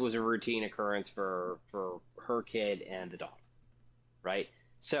this was a routine occurrence for her kid and the daughter, right?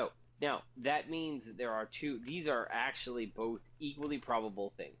 So now that means that there are two. These are actually both equally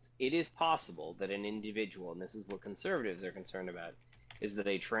probable things. It is possible that an individual, and this is what conservatives are concerned about, is that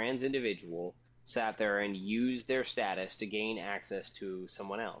a trans individual sat there and used their status to gain access to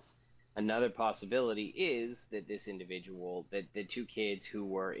someone else. Another possibility is that this individual, that the two kids who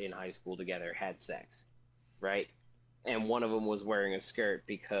were in high school together had sex, right? And one of them was wearing a skirt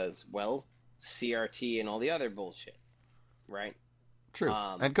because, well, CRT and all the other bullshit, right? true.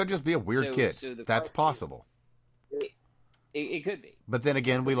 And could just be a weird kid. So That's possible. It could be. But then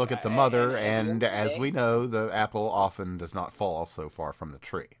again, we look at the mother, and as we know, the apple often does not fall so far from the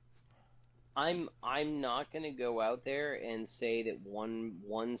tree. I'm not going to go out there and say that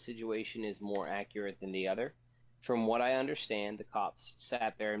one situation is more accurate than the other. From what I understand, the cops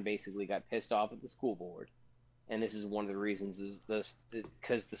sat there and basically got pissed off at the school board, and this is one of the reasons is this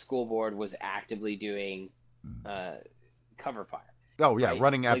because the school board was actively doing cover fire. Oh yeah, right?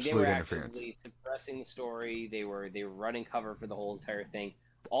 running Like absolute they were interference. actively suppressing the story. They were running cover for the whole entire thing.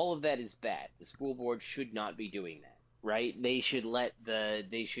 All of that is bad. The school board should not be doing that, right? They should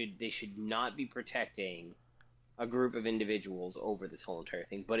not be protecting a group of individuals over this whole entire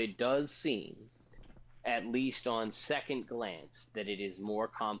thing. But it does seem, at least on second glance, that it is more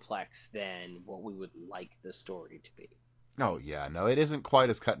complex than what we would like the story to be. Oh yeah, no, it isn't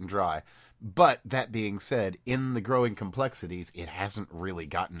quite as cut and dry. But that being said, in the growing complexities, it hasn't really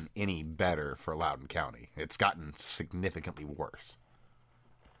gotten any better for Loudoun County. It's gotten significantly worse.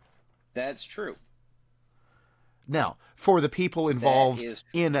 That's true. Now, for the people involved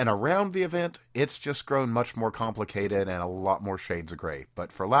in and around the event, it's just grown much more complicated and a lot more shades of gray.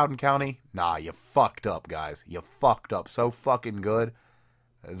 But for Loudoun County, nah, you fucked up, guys. You fucked up so fucking good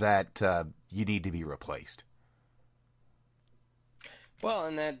that you need to be replaced. Well,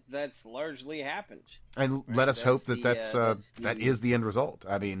 and that's largely happened. And right? Let us hope that that is the end result.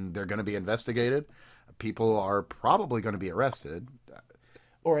 I mean, they're going to be investigated. People are probably going to be arrested.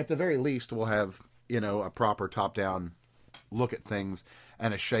 Or at the very least, we'll have, a proper top-down look at things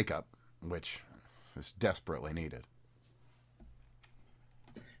and a shake-up, which is desperately needed.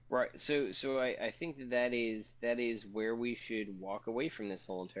 Right. So I think that is where we should walk away from this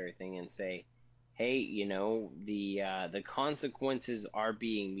whole entire thing and say, hey, the consequences are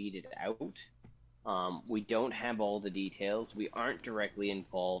being meted out. We don't have all the details. We aren't directly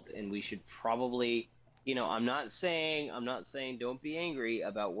involved, and we should probably, I'm not saying don't be angry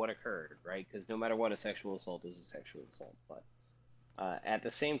about what occurred, right? Because no matter what, a sexual assault is a sexual assault. But at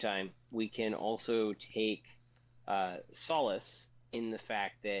the same time, we can also take solace in the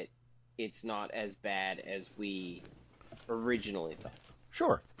fact that it's not as bad as we originally thought.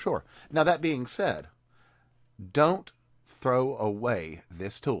 Sure. Now, that being said, don't throw away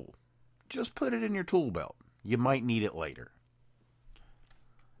this tool. Just put it in your tool belt. You might need it later.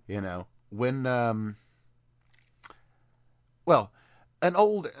 When, an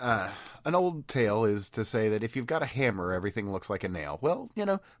old tale is to say that if you've got a hammer, everything looks like a nail. Well,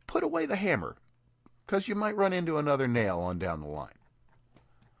 put away the hammer, because you might run into another nail on down the line.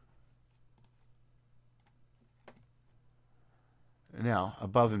 Now,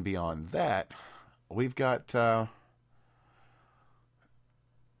 above and beyond that, we've got actually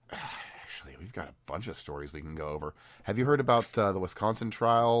we've got a bunch of stories we can go over. Have you heard about the Wisconsin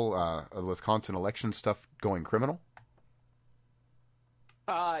trial, the Wisconsin election stuff going criminal?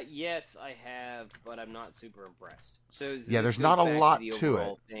 Yes, I have, but I'm not super impressed. So yeah, there's not a lot to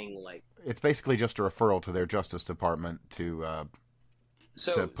it. Thing, it's basically just a referral to their Justice Department to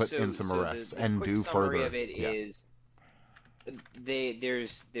put in some arrests and do further. Of it is,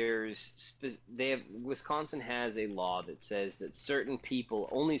 Wisconsin has a law that says that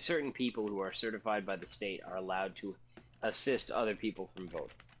only certain people who are certified by the state are allowed to assist other people from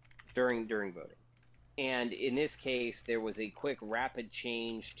voting during voting. And in this case, there was a quick, rapid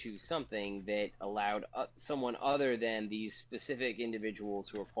change to something that allowed someone other than these specific individuals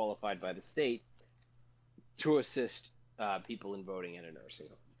who are qualified by the state to assist people in voting at a nursing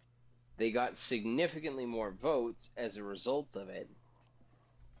home. They got significantly more votes as a result of it.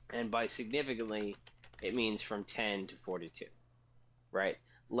 And by significantly, it means from 10 to 42, right?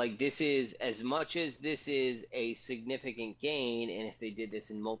 Like, this is, as much as this is a significant gain, and if they did this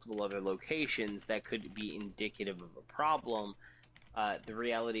in multiple other locations, that could be indicative of a problem. The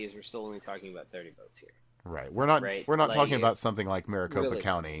reality is we're still only talking about 30 votes here. Right. We're not like, talking about something like Maricopa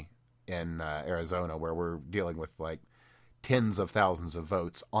County in Arizona, where we're dealing with like tens of thousands of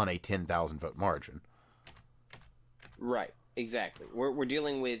votes on a 10,000 vote margin. Right. Exactly. We're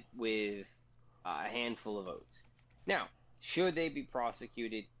dealing with a handful of votes. Now, should they be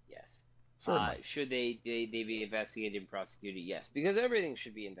prosecuted? Yes. Certainly. Should they be investigated and prosecuted? Yes. Because everything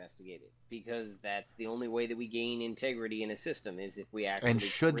should be investigated. Because that's the only way that we gain integrity in a system is if we actually. And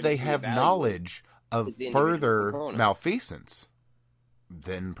should they have knowledge of further malfeasance,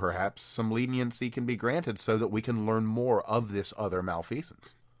 then perhaps some leniency can be granted so that we can learn more of this other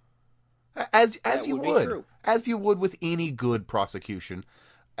malfeasance. As you would with any good prosecution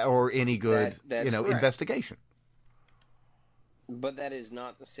or any good correct. Investigation. But that is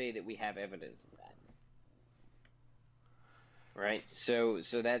not to say that we have evidence of that, right? So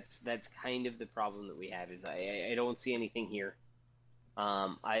that's kind of the problem that we have. Is I don't see anything here.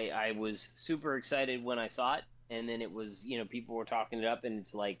 I was super excited when I saw it, and then it was people were talking it up, and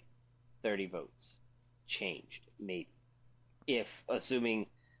it's like 30 votes changed maybe, if assuming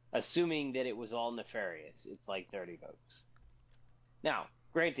that it was all nefarious, it's like 30 votes. Now,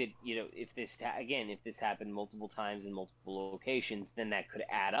 granted, if this happened multiple times in multiple locations, then that could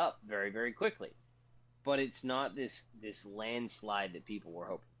add up very, very quickly. But it's not this landslide that people were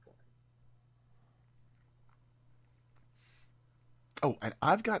hoping for. Oh, and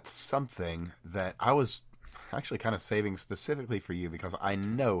I've got something that I was actually kind of saving specifically for you because I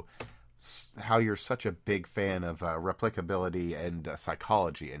know how you're such a big fan of replicability and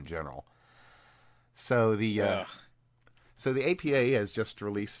psychology in general. So the APA has just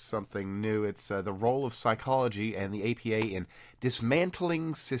released something new. It's the role of psychology and the APA in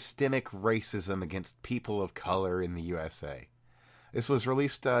dismantling systemic racism against people of color in the USA. This was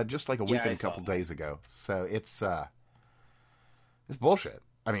released just like a week and a couple days ago. So it's bullshit.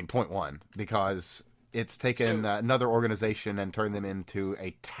 I mean, point one, because it's taken another organization and turned them into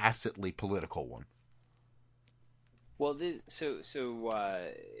a tacitly political one. Well,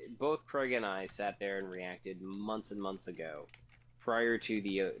 both Craig and I sat there and reacted months and months ago, prior to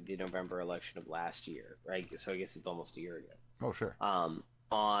the November election of last year, right? So I guess it's almost a year ago. Oh, sure.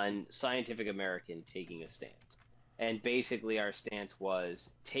 On Scientific American taking a stand, and basically our stance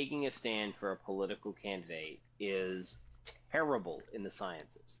was taking a stand for a political candidate is terrible in the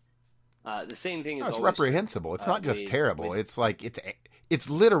sciences. The same thing is it's reprehensible. It's not just terrible. It's like it's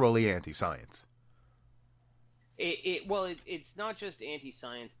literally anti-science. It's not just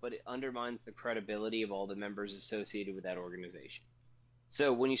anti-science, but it undermines the credibility of all the members associated with that organization.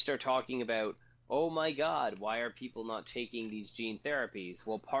 So when you start talking about, oh my God, why are people not taking these gene therapies?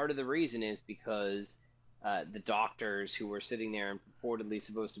 Well, part of the reason is because the doctors who were sitting there and purportedly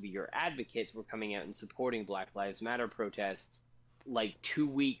supposed to be your advocates were coming out and supporting Black Lives Matter protests like 2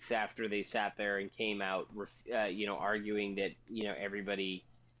 weeks after they sat there and came out, arguing that everybody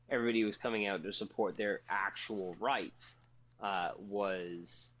was coming out to support their actual rights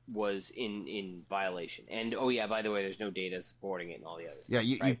was in violation. And by the way, there's no data supporting it and all the others. Yeah,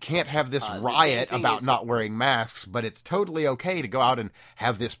 you can't have this riot about not wearing masks, but it's totally okay to go out and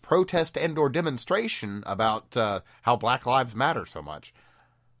have this protest and or demonstration about how Black Lives Matter so much.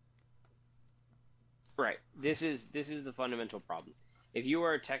 Right. This is the fundamental problem. If you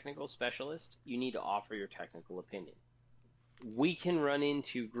are a technical specialist, you need to offer your technical opinion. We can run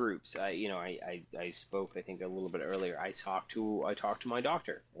into groups. I spoke, I think, a little bit earlier. I talked to my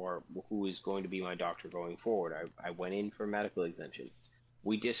doctor, or who is going to be my doctor going forward. I went in for a medical exemption.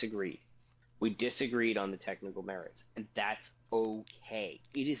 We disagreed. We disagreed on the technical merits, and that's okay.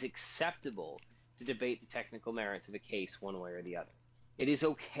 It is acceptable to debate the technical merits of a case one way or the other. It is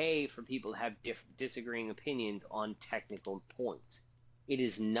okay for people to have disagreeing opinions on technical points. It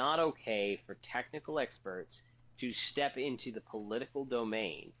is not okay for technical experts to step into the political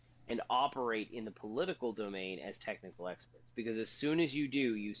domain and operate in the political domain as technical experts. Because as soon as you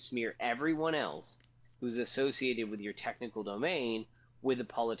do, you smear everyone else who's associated with your technical domain with the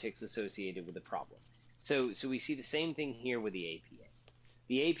politics associated with the problem. So we see the same thing here with the APA.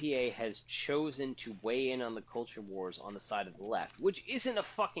 The APA has chosen to weigh in on the culture wars on the side of the left, which isn't a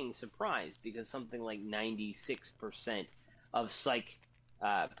fucking surprise because something like 96% of psych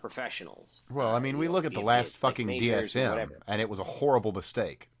professionals. Well, I mean, we look at the last fucking DSM, and it was a horrible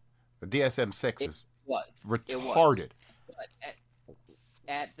mistake. The DSM-6 is retarded. But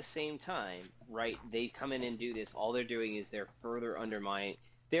at the same time, right, they come in and do this. All they're doing is they're further undermining.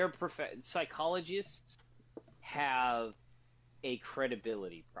 Psychologists have a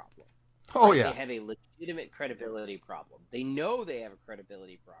credibility problem. Oh, right? yeah. They have a legitimate credibility problem. They know they have a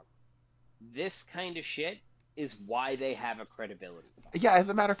credibility problem. This kind of shit is why they have a credibility problem. Yeah, as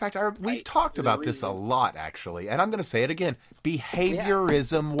a matter of fact, we've talked about this a lot, actually, and I'm going to say it again.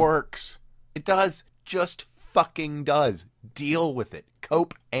 Behaviorism works. It does. Just fucking does. Deal with it.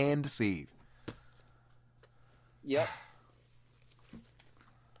 Cope and seethe. Yep.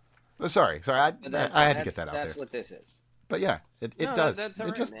 Sorry. I had to get that out there. That's what this is. But yeah, it does. That's all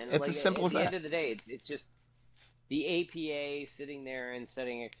right, man. It's as simple as that. At the end of the day, it's just the APA sitting there and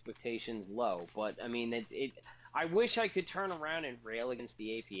setting expectations low. But I mean, I wish I could turn around and rail against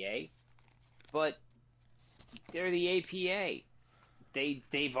the APA, but they're the APA.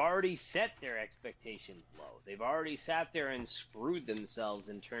 They've already set their expectations low. They've already sat there and screwed themselves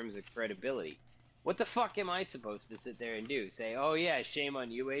in terms of credibility. What the fuck am I supposed to sit there and do? Say, oh yeah, shame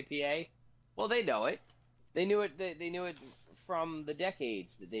on you, APA? Well, they know it. They knew it. They knew it from the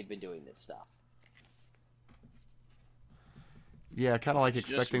decades that they've been doing this stuff. Yeah, kind of like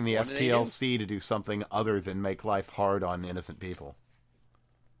expecting the SPLC to do something other than make life hard on innocent people.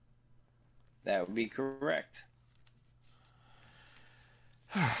 That would be correct.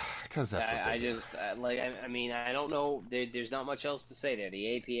 Because that's what they do. I mean, I don't know. There's not much else to say there.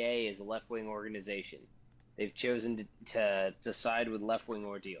 The APA is a left-wing organization. They've chosen to side with left-wing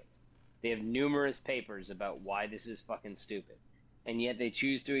ordeals. They have numerous papers about why this is fucking stupid, and yet they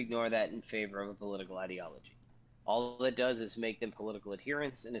choose to ignore that in favor of a political ideology. All it does is make them political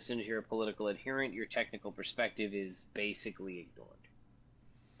adherents, and as soon as you're a political adherent, your technical perspective is basically ignored.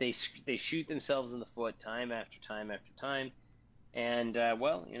 They shoot themselves in the foot time after time after time, and,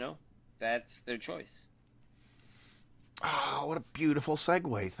 well, you know, that's their choice. Oh, what a beautiful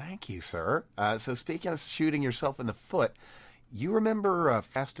segue. Thank you, sir. So speaking of shooting yourself in the foot, you remember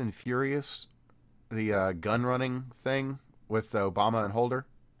Fast and Furious, the gun running thing with Obama and Holder?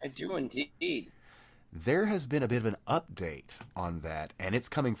 I do indeed. There has been a bit of an update on that, and it's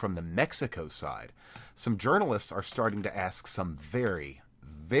coming from the Mexico side. Some journalists are starting to ask some very,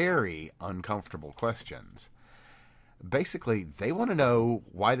 very uncomfortable questions. Basically, they want to know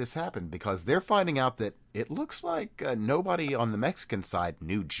why this happened, because they're finding out that it looks like nobody on the Mexican side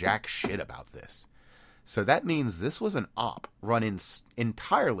knew jack shit about this. So that means this was an op run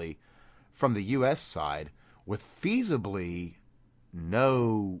entirely from the U.S. side with feasibly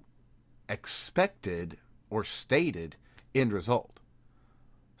no expected or stated end result.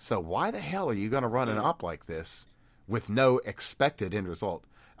 So why the hell are you going to run an op like this with no expected end result?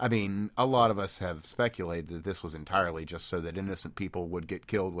 I mean, a lot of us have speculated that this was entirely just so that innocent people would get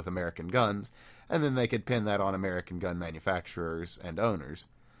killed with American guns, and then they could pin that on American gun manufacturers and owners,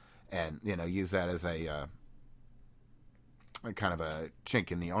 and, you know, use that as a kind of a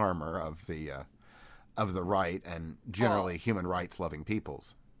chink in the armor of the right and generally human rights loving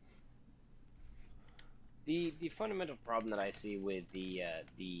peoples. The fundamental problem that I see with the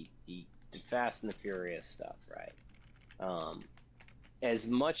Fast and the Furious stuff, right? As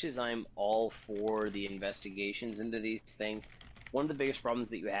much as I'm all for the investigations into these things, one of the biggest problems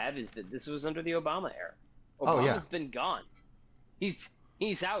that you have is that this was under the Obama era. Obama's been gone.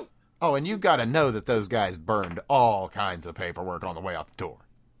 He's out. Oh, and you got to know that those guys burned all kinds of paperwork on the way out the door.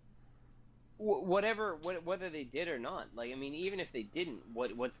 Whether they did or not, like, I mean, even if they didn't,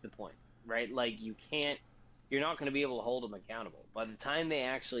 what's the point, right? Like, you're not going to be able to hold him accountable. By the time they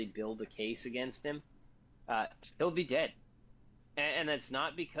actually build a case against him, he'll be dead. And that's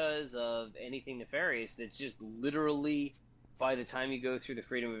not because of anything nefarious. That's just literally, by the time you go through the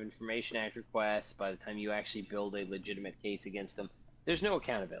Freedom of Information Act request, by the time you actually build a legitimate case against him, there's no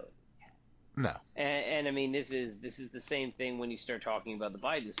accountability. No. And I mean, this is the same thing when you start talking about the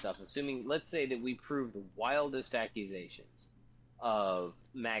Biden stuff. Assuming, let's say that we prove the wildest accusations of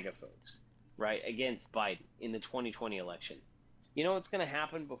MAGA folks, right, against Biden in the 2020 election. You know what's going to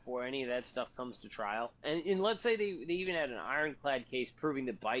happen before any of that stuff comes to trial? And let's say they even had an ironclad case proving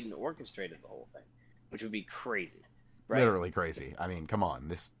that Biden orchestrated the whole thing, which would be crazy, right? Literally crazy. I mean, come on.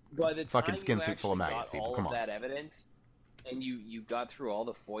 This fucking skin suit full of maggots, people. Come on. All of that evidence, and you got through all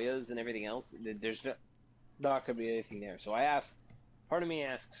the FOIAs and everything else, not going to be anything there. So part of me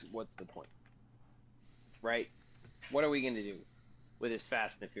asks, what's the point? Right? What are we going to do with this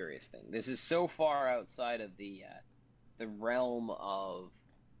Fast and the Furious thing? This is so far outside of the realm of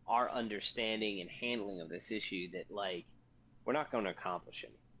our understanding and handling of this issue that, like, we're not going to accomplish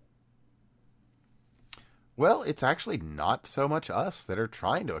anything. Well, it's actually not so much us that are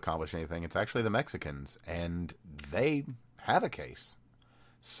trying to accomplish anything. It's actually the Mexicans, and they have a case.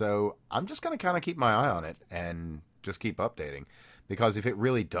 So I'm just going to kind of keep my eye on it and just keep updating. Because if it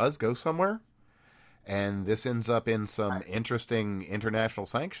really does go somewhere, and this ends up in some interesting international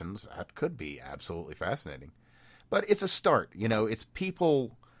sanctions, that could be absolutely fascinating. But it's a start. It's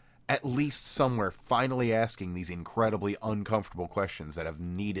people at least somewhere finally asking these incredibly uncomfortable questions that have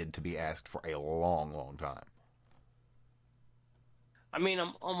needed to be asked for a long, long time. I mean,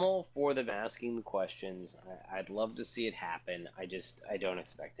 I'm all for them asking the questions. I'd love to see it happen. I don't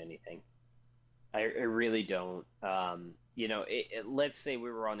expect anything. I really don't. Let's say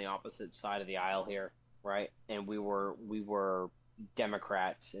we were on the opposite side of the aisle here, right? And we were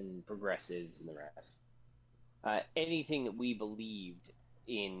Democrats and progressives and the rest. Anything that we believed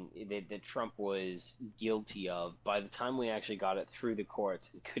in that Trump was guilty of, by the time we actually got it through the courts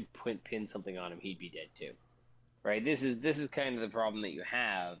and could pin something on him, he'd be dead too. Right? This is kind of the problem that you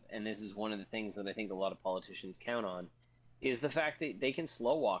have, and this is one of the things that I think a lot of politicians count on, is the fact that they can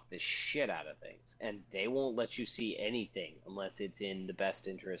slow walk the shit out of things, and they won't let you see anything unless it's in the best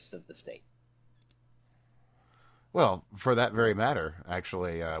interests of the state. Well, for that very matter,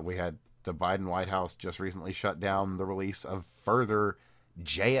 actually, we had the Biden White House just recently shut down the release of further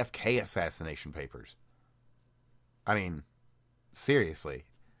JFK assassination papers. I mean, seriously.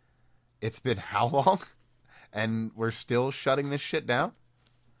 It's been how long? And we're still shutting this shit down?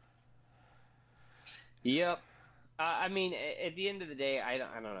 Yep. I mean, at the end of the day, I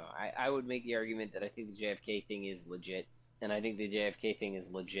don't know. I would make the argument that I think the JFK thing is legit. And I think the JFK thing is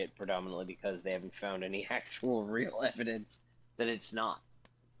legit predominantly because they haven't found any actual real evidence that it's not.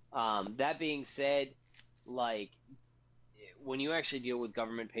 That being said, like, when you actually deal with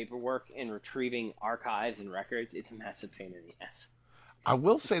government paperwork and retrieving archives and records, it's a massive pain in the ass. I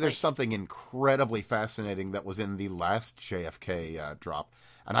will say there's something incredibly fascinating that was in the last JFK drop,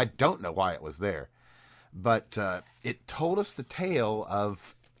 and I don't know why it was there, but it told us the tale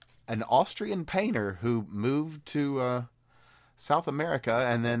of an Austrian painter who moved to South America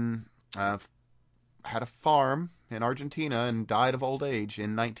and then had a farm in Argentina and died of old age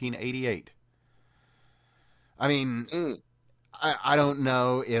in 1988. I mean, I don't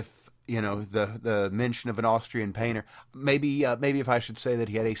know if the mention of an Austrian painter. Maybe if I should say that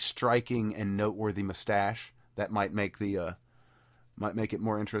he had a striking and noteworthy mustache, that might make it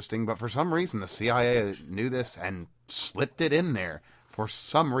more interesting. But for some reason, the CIA knew this and slipped it in there for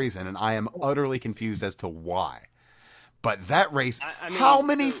some reason, and I am utterly confused as to why. But that raised how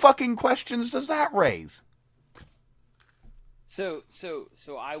many fucking questions does that raise? So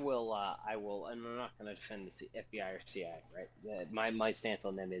I will, and I'm not going to defend the FBI or CIA, right? My stance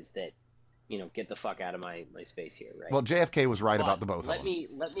on them is that, get the fuck out of my space here, right? Well, JFK was right about the both of them.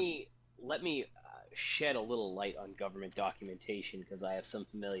 Let me shed a little light on government documentation because I have some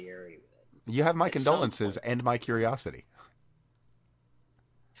familiarity with it. You have my condolences and my curiosity.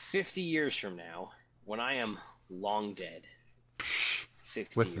 50 years from now, when I am long dead,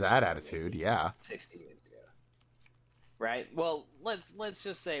 with that attitude, yeah. 60 years ago. Right? Well, let's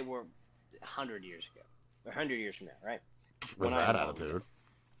just say we're 100 years ago. 100 years from now, right? With that attitude.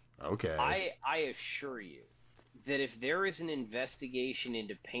 Okay. I assure you that if there is an investigation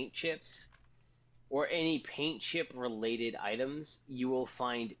into paint chips or any paint chip related items, you will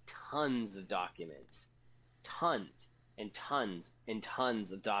find tons of documents. Tons and tons and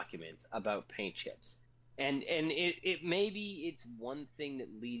tons of documents about paint chips. And it maybe it's one thing that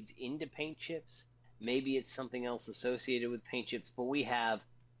leads into paint chips. Maybe it's something else associated with paint chips, but we have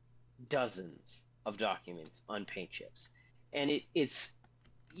dozens of documents on paint chips. And it's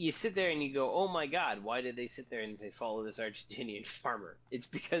you sit there and you go, oh my God, why did they sit there and they follow this Argentinian farmer? It's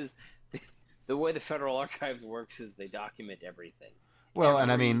because the way the Federal Archives works is they document everything. Well,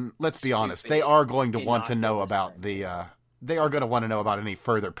 and I mean, let's be honest, they are going to want to know about they are going to want to know about any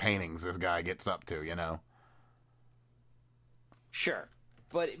further paintings this guy gets up to, Sure.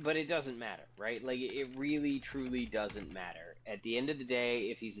 But it doesn't matter, right? Like, it really, truly doesn't matter. At the end of the day,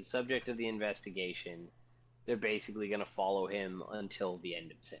 if he's the subject of the investigation, they're basically going to follow him until the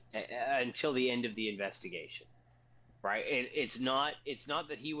end of the investigation, right? It's not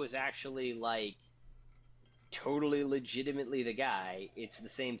that he was actually, like, totally legitimately the guy. It's the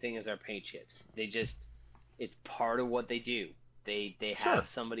same thing as our paint chips. It's part of what they do. They have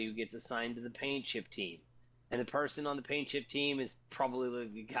somebody who gets assigned to the paint chip team. And the person on the paint chip team is probably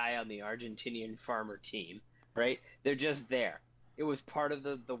the guy on the Argentinian farmer team, right? They're just there. It was part of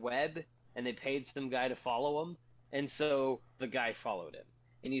the web, and they paid some guy to follow him, and so the guy followed him.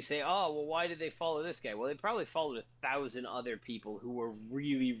 And you say, oh, well, why did they follow this guy? Well, they probably followed 1,000 other people who were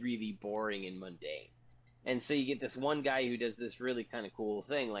really, really boring and mundane. And so you get this one guy who does this really kind of cool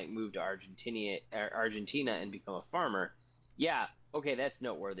thing, like move to Argentina and become a farmer. Yeah, okay, that's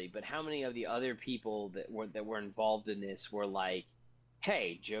noteworthy. But how many of the other people that were involved in this were like,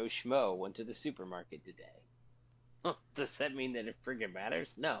 hey, Joe Schmo went to the supermarket today? Does that mean that it friggin'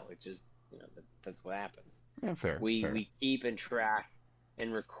 matters? No, it's just, that's what happens. Yeah, fair. We keep and track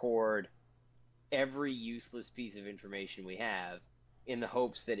and record every useless piece of information we have in the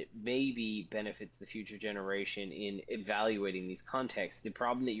hopes that it maybe benefits the future generation in evaluating these contexts. The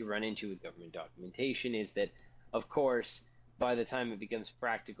problem that you run into with government documentation is that, of course, by the time it becomes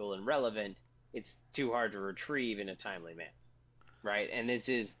practical and relevant, it's too hard to retrieve in a timely manner, right? And this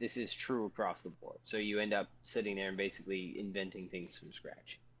is true across the board. So you end up sitting there and basically inventing things from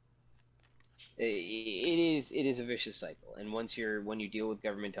scratch. It is a vicious cycle, and when you deal with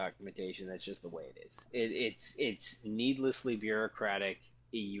government documentation, that's just the way it is. It's needlessly bureaucratic.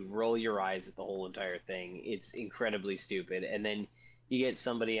 You roll your eyes at the whole entire thing. It's incredibly stupid, and then you get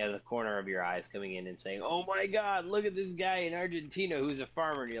somebody out of the corner of your eyes coming in and saying, "Oh my God, look at this guy in Argentina who's a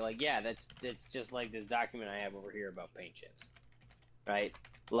farmer." And you're like, "Yeah, that's just like this document I have over here about paint chips," right?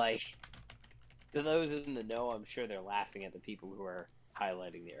 Like, to those in the know, I'm sure they're laughing at the people who are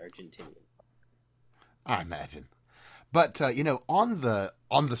highlighting the Argentinian. I imagine. But on the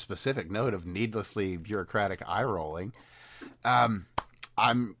specific note of needlessly bureaucratic eye rolling, I'd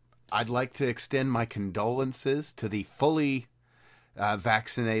like to extend my condolences to the fully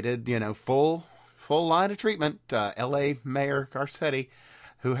vaccinated, full line of treatment, L.A. Mayor Garcetti,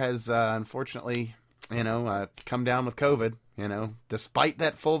 who has unfortunately, come down with COVID. Despite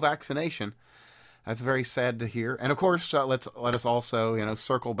that full vaccination. That's very sad to hear. And of course, let us also,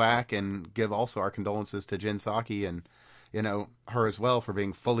 circle back and give also our condolences to Jen Psaki and, her as well for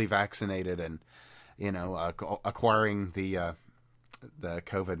being fully vaccinated and, acquiring the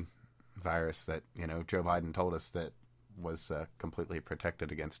COVID virus that, Joe Biden told us that was completely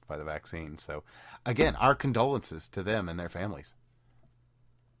protected against by the vaccine. So, again, our condolences to them and their families.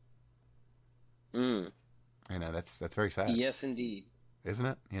 That's very sad. Yes, indeed. Isn't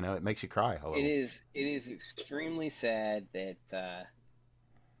it? It makes you cry a little. It is extremely sad that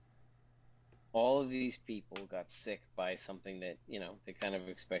all of these people got sick by something that, they kind of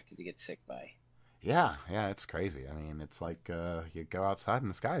expected to get sick by. Yeah, it's crazy. I mean, it's like you go outside and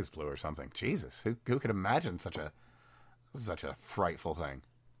the sky is blue or something. Jesus, who could imagine such a frightful thing?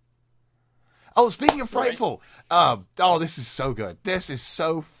 Oh, speaking of frightful, right. This is so good. This is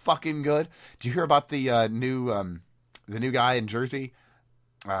so fucking good. Did you hear about the new guy in Jersey?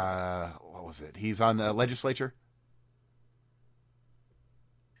 What was it? He's on the legislature.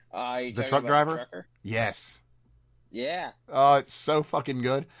 The truck driver? The trucker? Yes. Yeah. Oh, it's so fucking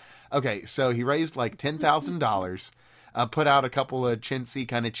good. Okay, so he raised like $10,000, put out a couple of chintzy,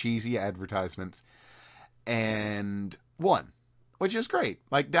 kind of cheesy advertisements, and won, which is great.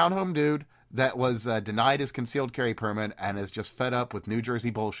 Like, down-home dude that was denied his concealed carry permit and is just fed up with New Jersey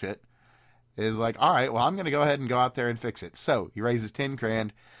bullshit. Is like, all right, well, I'm going to go ahead and go out there and fix it. So he raises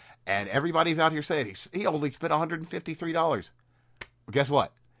 $10,000, and everybody's out here saying he only spent $153. Well, guess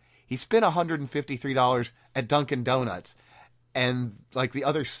what? He spent $153 at Dunkin' Donuts, and like the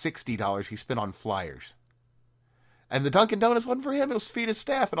other $60 he spent on flyers. And the Dunkin' Donuts wasn't for him; it was to feed his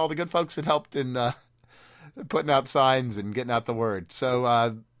staff and all the good folks that helped in putting out signs and getting out the word.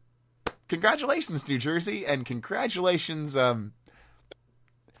 So, congratulations, New Jersey, and congratulations.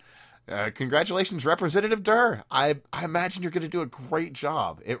 Congratulations, Representative Durr. I imagine you're going to do a great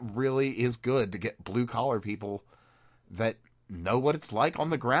job. It really is good to get blue-collar people that know what it's like on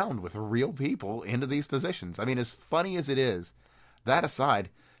the ground with real people into these positions. I mean, as funny as it is, that aside,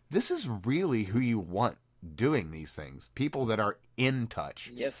 this is really who you want doing these things. People that are in touch.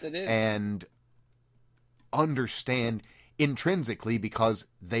 Yes, it is. And understand intrinsically because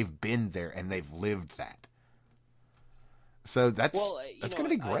they've been there and they've lived that. So that's going to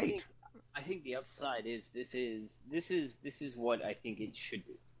be great. I think the upside is this is what I think it should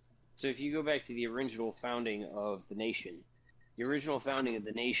be. So if you go back to the original founding of the nation, the original founding of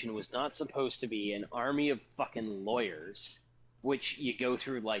the nation was not supposed to be an army of fucking lawyers, which you go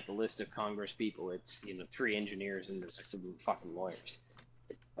through like the list of Congress people. It's 3 engineers and the rest of them fucking lawyers.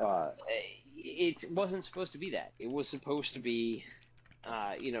 It wasn't supposed to be that. It was supposed to be,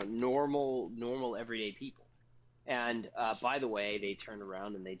 normal everyday people. And by the way, they turned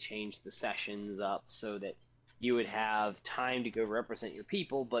around and they changed the sessions up so that You would have time to go represent your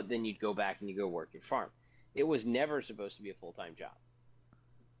people, but then you'd go back and you go work your farm. It was never supposed to be a full-time job.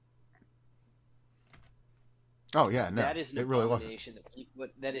 Oh yeah, no, that is an it really wasn't. abomination.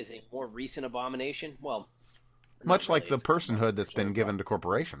 That is a more recent abomination. Well, Much really, like the personhood that's been given to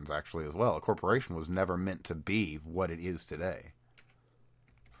corporations, actually, as well. A corporation was never meant to be what it is today.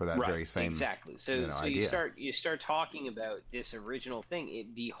 For that very same exactly. So idea. you start talking about this original thing.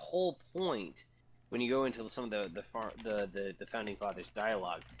 The whole point, when you go into some of the founding fathers'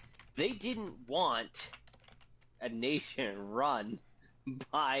 dialogue, they didn't want a nation run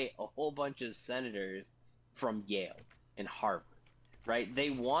by a whole bunch of senators from Yale and Harvard, right? They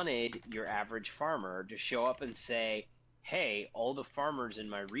wanted your average farmer to show up and say, hey, all the farmers in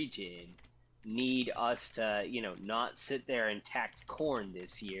my region need us to, not sit there and tax corn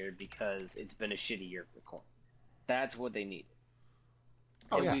this year because it's been a shitty year for corn. That's what they needed.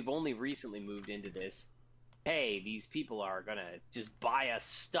 And we've only recently moved into this, hey, these people are going to just buy us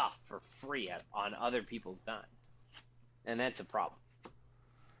stuff for free on other people's dime. And that's a problem.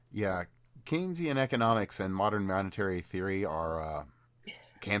 Yeah, Keynesian economics and modern monetary theory are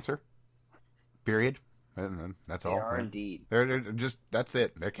cancer. Period. And that's all. They are indeed. They're just, that's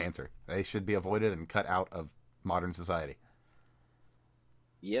it. They're cancer. They should be avoided and cut out of modern society.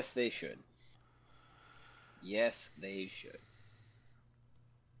 Yes, they should. Yes, they should.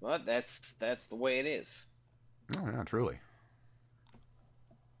 But that's the way it is. Oh, yeah, truly.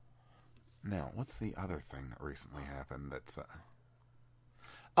 Now, what's the other thing that recently happened that's...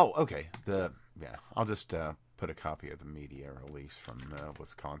 Oh, okay. I'll just put a copy of the media release from the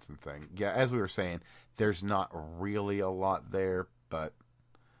Wisconsin thing. Yeah, as we were saying, there's not really a lot there, but,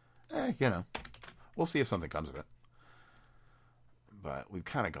 we'll see if something comes of it. But we've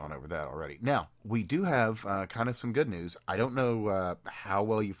kind of gone over that already. Now, we do have kind of some good news. I don't know how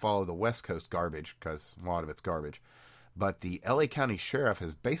well you follow the West Coast garbage, because a lot of it's garbage, but the LA County Sheriff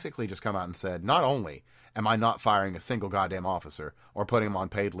has basically just come out and said, not only am I not firing a single goddamn officer or putting him on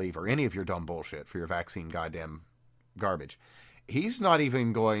paid leave or any of your dumb bullshit for your vaccine goddamn garbage, he's not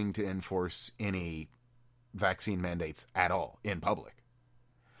even going to enforce any vaccine mandates at all in public.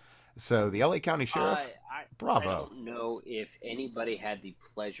 So the LA County Sheriff, bravo. I don't know if anybody had the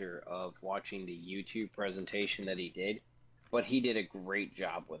pleasure of watching the YouTube presentation that he did, but he did a great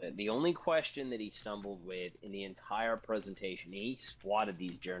job with it. The only question that he stumbled with in the entire presentation, he swatted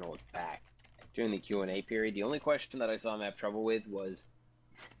these journalists back during the Q&A period. The only question that I saw him have trouble with was,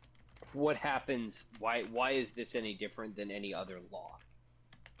 what happens, why is this any different than any other law?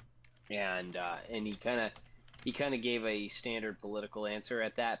 And he kind of gave a standard political answer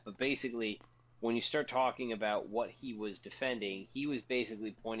at that, but basically, when you start talking about what he was defending, he was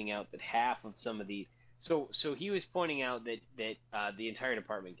basically pointing out that half of some of the so he was pointing out that the entire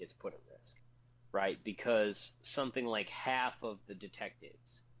department gets put at risk, right? Because something like half of the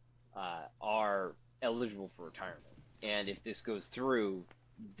detectives are eligible for retirement, and if this goes through,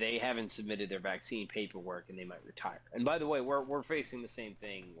 they haven't submitted their vaccine paperwork and they might retire. And by the way, we're facing the same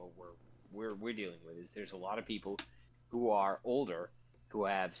thing. We're dealing with is there's a lot of people who are older who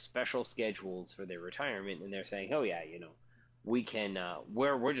have special schedules for their retirement, and they're saying, oh yeah, we can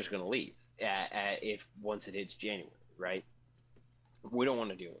we're just going to leave if once it hits January, right? We don't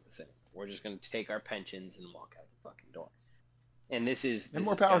want to deal with this anymore. We're just going to take our pensions and walk out the fucking door. And this is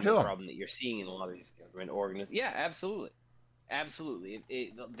more power to the them. problem that you're seeing in a lot of these government organizations. Yeah, absolutely.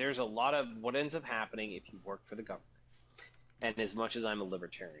 There's a lot of what ends up happening if you work for the government. And as much as I'm a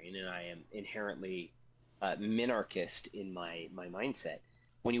libertarian and I am inherently minarchist in my mindset,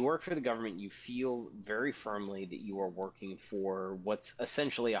 when you work for the government, you feel very firmly that you are working for what's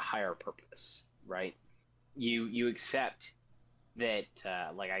essentially a higher purpose, right? You accept that,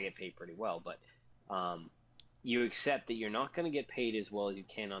 like I get paid pretty well, but you accept that you're not going to get paid as well as you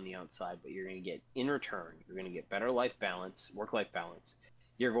can on the outside, but you're going to get, in return, you're going to get better life balance, work-life balance.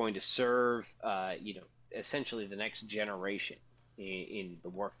 You're going to serve, essentially the next generation in the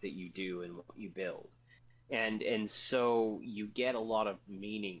work that you do and what you build. And so you get a lot of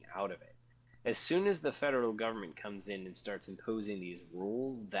meaning out of it. As soon as the federal government comes in and starts imposing these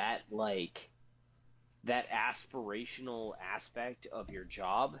rules, that aspirational aspect of your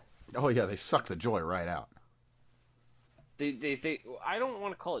job. Oh yeah, they suck the joy right out. They I don't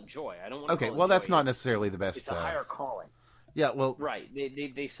want to call it joy. I don't want to okay, call it well, joy. that's not necessarily the best. It's a higher calling. Yeah, well, right.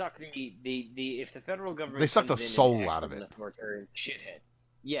 They suck the if the federal government they suck the soul out of it. Authoritarian shithead.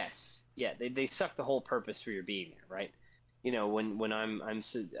 Yes, yeah, they suck the whole purpose for your being there, right? When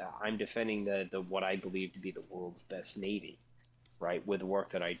I'm defending the what I believe to be the world's best Navy, right? With the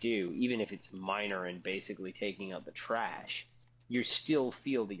work that I do, even if it's minor and basically taking out the trash, you still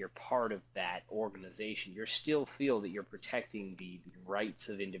feel that you're part of that organization. You still feel that you're protecting the rights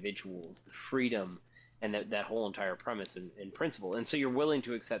of individuals, the freedom, and that whole entire premise and principle. And so you're willing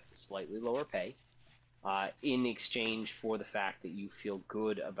to accept slightly lower pay in exchange for the fact that you feel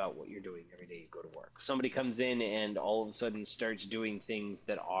good about what you're doing every day you go to work. Somebody comes in and all of a sudden starts doing things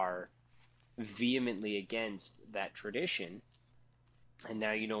that are vehemently against that tradition, and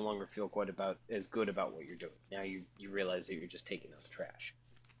now you no longer feel quite as good about what you're doing. Now you realize that you're just taking out the trash,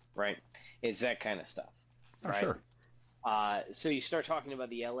 right? It's that kind of stuff, right? Sure. So you start talking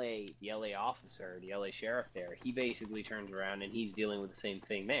about the LA officer, the LA sheriff there. He basically turns around and he's dealing with the same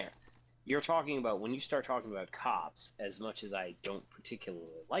thing there. You're talking about, when you start talking about cops, as much as I don't particularly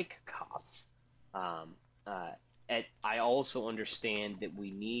like cops, I also understand that we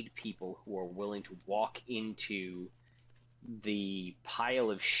need people who are willing to walk into the pile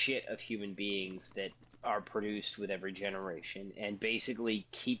of shit of human beings that are produced with every generation and basically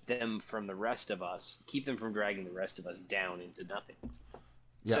keep them from dragging the rest of us down into nothingness.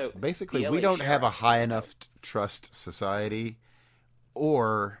 Yeah, so basically, we don't have a high enough trust society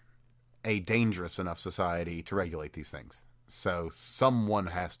or a dangerous enough society to regulate these things. So someone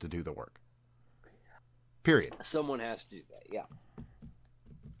has to do the work. Period. Someone has to do that, yeah.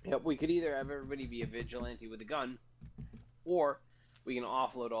 Yep, we could either have everybody be a vigilante with a gun, or we can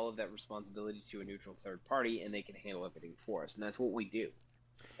offload all of that responsibility to a neutral third party, and they can handle everything for us. And that's what we do.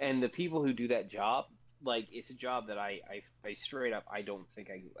 And the people who do that job, like, it's a job that I straight up, I don't think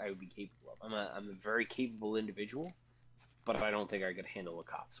I would be capable of. I'm a very capable individual, but I don't think I could handle a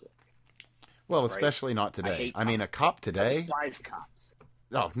cop's work. Well, especially not today. I mean, a cop today... I despise cops.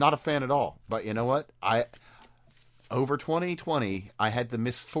 No, not a fan at all. But you know what? Over 2020, I had the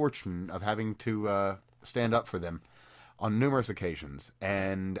misfortune of having to stand up for them on numerous occasions.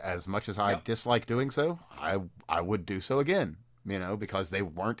 And as much as I dislike doing so, I would do so again, because they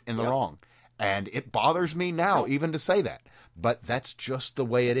weren't in the wrong. And it bothers me now even to say that. But that's just the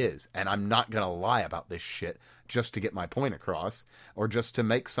way it is. And I'm not going to lie about this shit just to get my point across or just to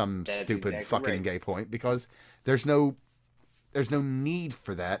make some stupid fucking gay point, because there's no need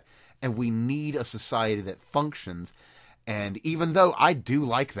for that. And we need a society that functions. And even though I do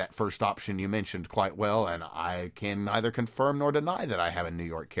like that first option you mentioned quite well, and I can neither confirm nor deny that I have a New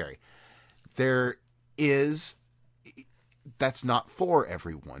York carry, that's not for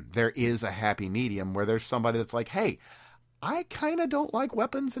everyone. There is a happy medium where there's somebody that's like, hey, I kind of don't like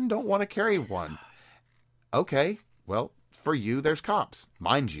weapons and don't want to carry one. Okay, well, for you, there's cops.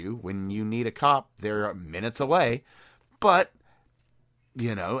 Mind you, when you need a cop, they're minutes away, but,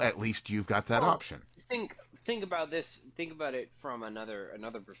 at least you've got that option. Think about this. Think about it from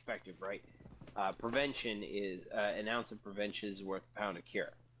another perspective, right? Prevention is an ounce of prevention is worth a pound of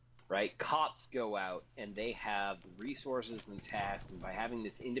cure, right? Cops go out and they have resources and tasks, and by having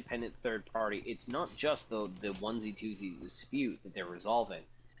this independent third party, it's not just the onesie twosie dispute that they're resolving.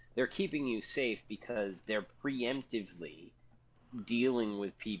 They're keeping you safe because they're preemptively dealing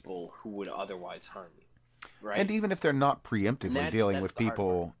with people who would otherwise harm you. Right. And even if they're not preemptively dealing with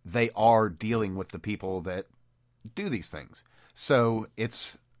people, they are dealing with the people that do these things. So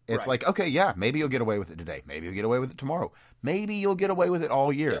it's like, okay, yeah, maybe you'll get away with it today. Maybe you'll get away with it tomorrow. Maybe you'll get away with it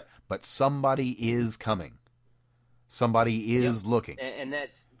all year. Yep. But somebody is coming. Somebody is looking. And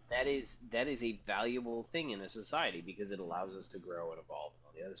that is a valuable thing in a society because it allows us to grow and evolve and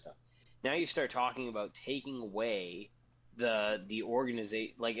all the other stuff. Now you start talking about taking away the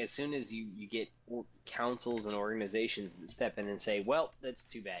organization, like as soon as you get councils and organizations that step in and say, well, that's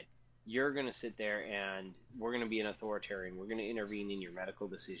too bad. You're going to sit there and we're going to be an authoritarian. We're going to intervene in your medical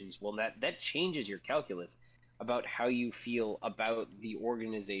decisions. Well, that changes your calculus about how you feel about the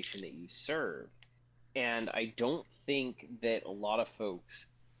organization that you serve. And I don't think that a lot of folks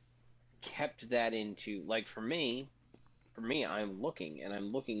kept that into, like, for me, I'm looking, and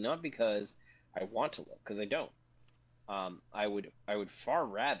I'm looking not because I want to look, because I don't. I would far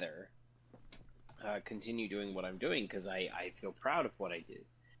rather continue doing what I'm doing because I feel proud of what I do.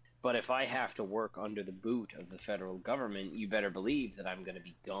 But if I have to work under the boot of the federal government, you better believe that I'm going to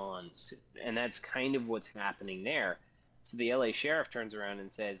be gone soon. And that's kind of what's happening there. So the LA sheriff turns around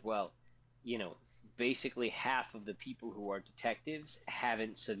and says, well, basically half of the people who are detectives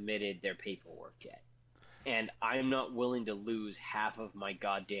haven't submitted their paperwork yet. And I'm not willing to lose half of my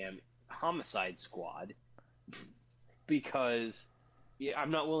goddamn homicide squad because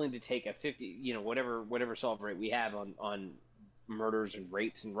I'm not willing to take a 50, whatever solve rate we have on murders and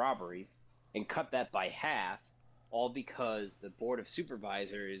rapes and robberies and cut that by half, all because the Board of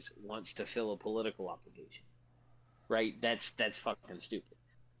Supervisors wants to fill a political obligation. Right? That's fucking stupid.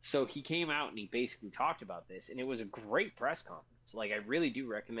 So he came out and he basically talked about this, and it was a great press conference. performance. Like, I really do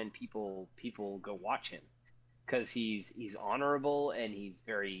recommend people go watch him, because he's honorable, and he's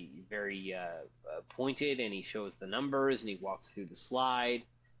very pointed, and he shows the numbers, and he walks through the slide.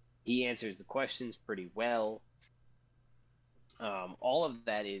 He answers the questions pretty well. All of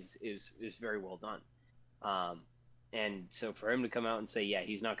that is very well done. And so for him to come out and say, yeah,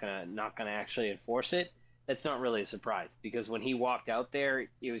 he's not gonna actually enforce it, that's not really a surprise, because when he walked out there,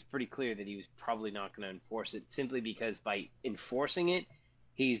 it was pretty clear that he was probably not going to enforce it, simply because by enforcing it,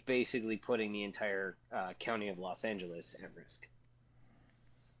 he's basically putting the entire county of Los Angeles at risk.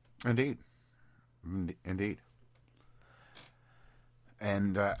 Indeed.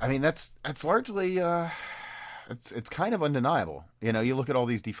 And I mean, that's largely it's kind of undeniable. You know, you look at all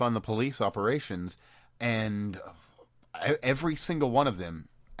these defund the police operations, and every single one of them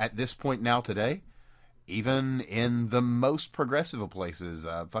at this point now today, even in the most progressive of places,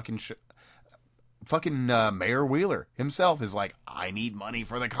 fucking Mayor Wheeler himself is like, I need money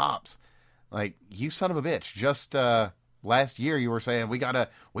for the cops. Like, you son of a bitch. Just last year you were saying we gotta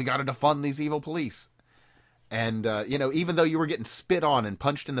defund these evil police. And, you know, even though you were getting spit on and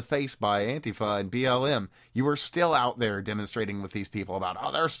punched in the face by Antifa and BLM, you were still out there demonstrating with these people about,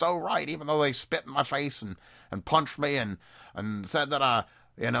 oh, they're so right, even though they spit in my face and punched me and said that I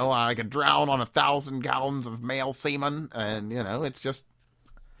could drown on 1,000 gallons of male semen. And, you know, it's just,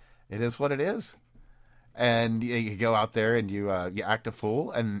 it is what it is. And you go out there and you act a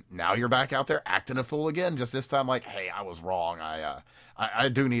fool, and now you're back out there acting a fool again. Just this time, like, hey, I was wrong. I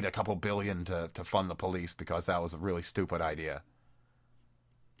do need a couple billion to fund the police because that was a really stupid idea.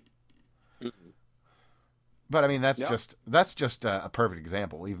 Mm-hmm. But I mean, that's just a perfect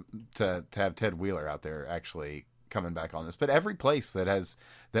example, even to have Ted Wheeler out there actually coming back on this. But every place that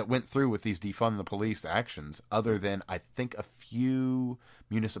went through with these defund the police actions, other than I think a few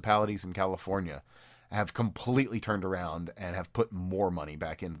municipalities in California, have completely turned around and have put more money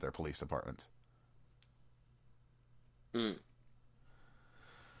back into their police departments.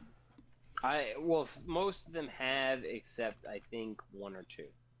 Most of them have, except I think one or two.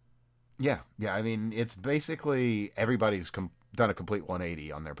 Yeah. I mean, it's basically everybody's done a complete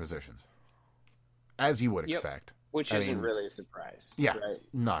 180 on their positions, as you would expect. Which isn't really a surprise. Yeah, right?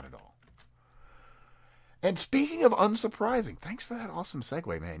 Not at all. And speaking of unsurprising, thanks for that awesome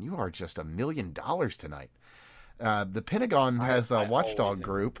segue, man. You are just $1 million tonight. The Pentagon has a watchdog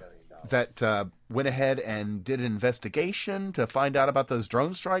group that went ahead and did an investigation to find out about those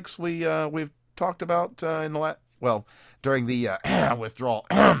drone strikes we've talked about during the withdrawal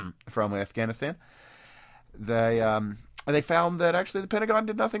from Afghanistan. They found that actually the Pentagon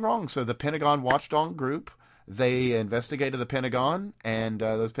did nothing wrong. So the Pentagon watchdog group, they investigated the Pentagon, and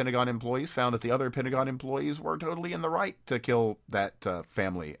those Pentagon employees found that the other Pentagon employees were totally in the right to kill that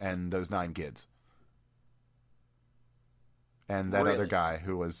family and those 9 kids. And that other guy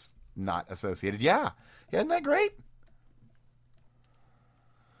who was not associated. Yeah. Isn't that great?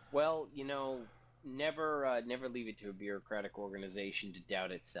 Well, you know, never leave it to a bureaucratic organization to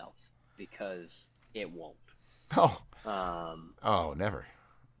doubt itself, because it won't. Never.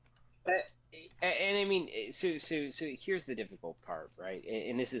 And I mean, so here's the difficult part, right?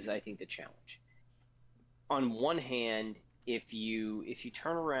 And this is, I think, the challenge. On one hand, if you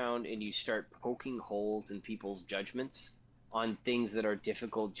turn around and you start poking holes in people's judgments on things that are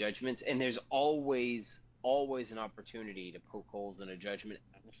difficult judgments, and there's always an opportunity to poke holes in a judgment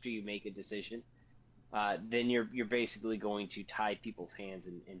after you make a decision, then you're basically going to tie people's hands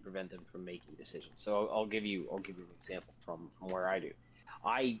and prevent them from making decisions. So I'll give you an example from where I do.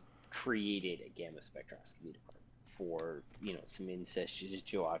 I created a gamma spectroscopy department for, you know, some incestuous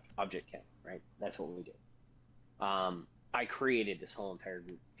object counting, right? That's what we did. I created this whole entire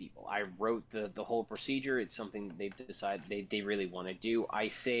group of people. I wrote the whole procedure. It's something they've decided they really want to do. I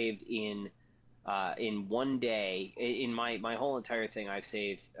saved in 1 day, in my whole entire thing, I've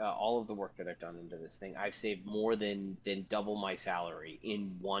saved all of the work that I've done into this thing. I've saved more than double my salary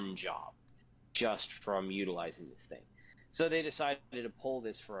in one job, just from utilizing this thing. So they decided to pull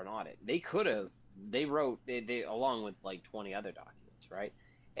this for an audit. They wrote along with like 20 other documents, right?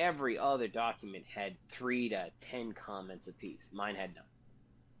 Every other document had 3 to 10 comments apiece. Mine had none,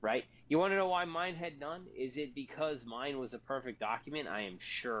 right? You want to know why mine had none? Is it because mine was a perfect document? I am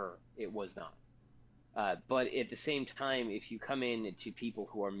sure it was not. But at the same time, if you come in to people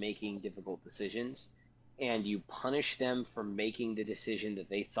who are making difficult decisions and you punish them for making the decision that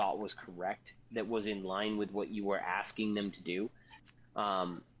they thought was correct, that was in line with what you were asking them to do,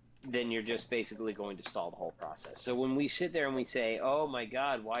 then you're just basically going to stall the whole process. So when we sit there and we say, oh my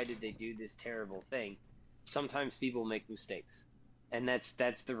God, why did they do this terrible thing? Sometimes people make mistakes. And that's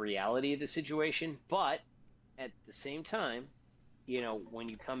the reality of the situation. But at the same time, when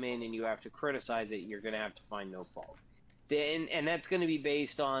you come in and you have to criticize it, you're going to have to find no fault. And that's going to be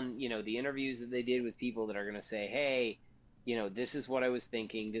based on, the interviews that they did with people that are going to say, hey, this is what I was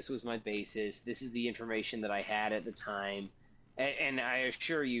thinking. This was my basis. This is the information that I had at the time. And I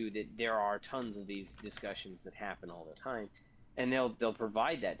assure you that there are tons of these discussions that happen all the time. And they'll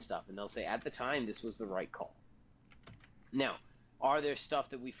provide that stuff. And they'll say, at the time, this was the right call. Now, are there stuff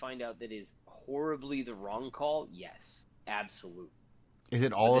that we find out that is horribly the wrong call? Yes, absolutely. Is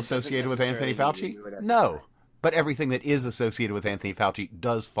it all associated with Anthony Fauci? No. But everything that is associated with Anthony Fauci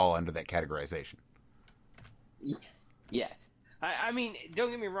does fall under that categorization. Yes. I mean, don't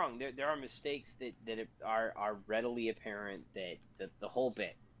get me wrong. There are mistakes that are readily apparent, that the whole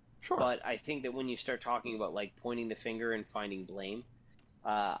bit. Sure. But I think that when you start talking about, like, pointing the finger and finding blame,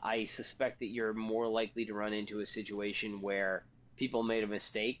 I suspect that you're more likely to run into a situation where people made a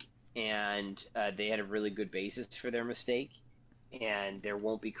mistake and they had a really good basis for their mistake, and there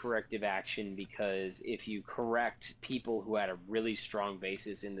won't be corrective action, because if you correct people who had a really strong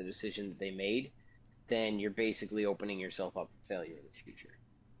basis in the decision that they made, then you're basically opening yourself up for failure in the future.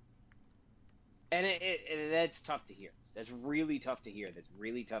 And that's tough to hear. That's really tough to hear. That's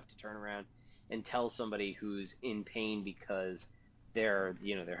really tough to turn around and tell somebody who's in pain because their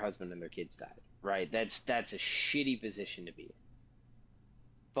husband and their kids died, right? That's a shitty position to be in.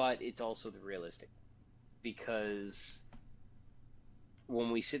 But it's also the realistic, because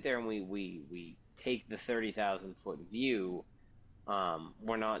when we sit there and we take the 30,000 foot view,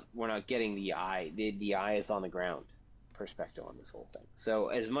 we're not getting the eye is on the ground perspective on this whole thing. So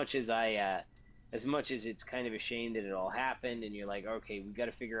as much as it's kind of a shame that it all happened, and you're like, okay, we got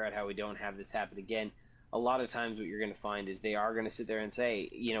to figure out how we don't have this happen again. A lot of times what you're going to find is they are going to sit there and say,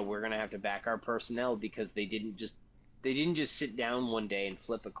 we're going to have to back our personnel, because they didn't just sit down one day and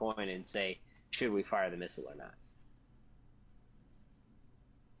flip a coin and say, should we fire the missile or not?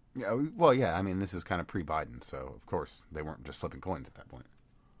 Yeah, well, yeah, I mean, this is kind of pre-Biden, so of course they weren't just flipping coins at that point.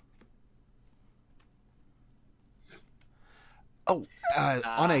 Oh,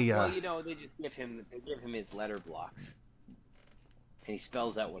 well, they just give him his letter blocks, and he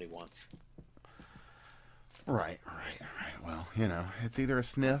spells out what he wants. Right. Well, it's either a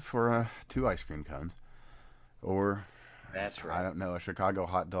sniff or 2 ice cream cones, or that's right. I don't know, a Chicago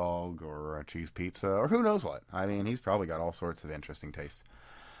hot dog or a cheese pizza, or who knows what. I mean, he's probably got all sorts of interesting tastes.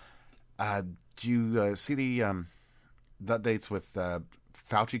 Do you see the updates with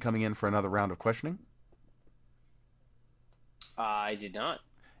Fauci coming in for another round of questioning? I did not.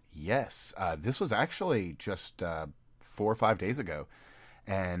 Yes. This was actually just 4 or 5 days ago.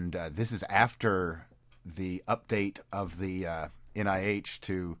 And this is after the update of the NIH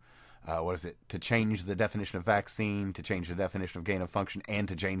to, to change the definition of vaccine, to change the definition of gain of function, and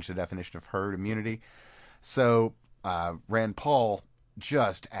to change the definition of herd immunity. So Rand Paul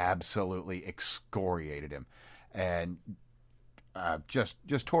just absolutely excoriated him and just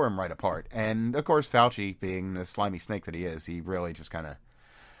tore him right apart. And of course, Fauci, being the slimy snake that he is, he really just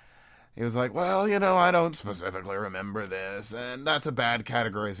he was like, well, I don't specifically remember this, and that's a bad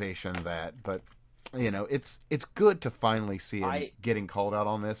categorization, that. But it's good to finally see him getting called out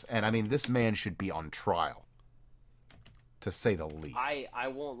on this. And I mean, this man should be on trial, to say the least. I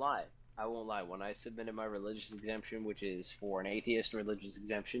won't lie. When I submitted my religious exemption, which is for an atheist religious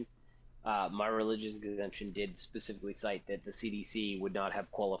exemption, my religious exemption did specifically cite that the CDC would not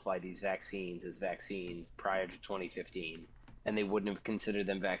have qualified these vaccines as vaccines prior to 2015, and they wouldn't have considered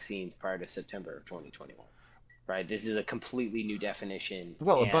them vaccines prior to September of 2021. Right? This is a completely new definition.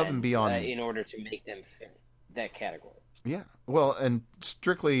 Well, above and beyond, in order to make them fit that category. Yeah. Well, and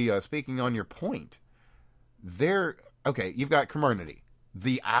strictly speaking on your point, you've got Comirnaty,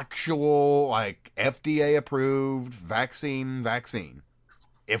 the actual FDA approved vaccine,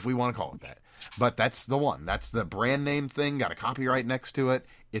 if we want to call it that. But that's the one. That's the brand name thing. Got a copyright next to it.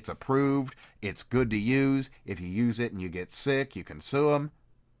 It's approved. It's good to use. If you use it and you get sick, you can sue them.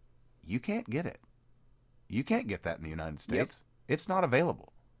 You can't get it. You can't get that in the United States. Yep. It's not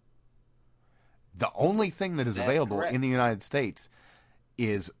available. The only thing that is available in the United States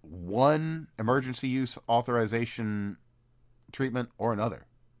is one emergency use authorization treatment or another.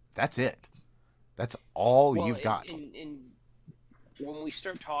 That's it. That's all you've got. When we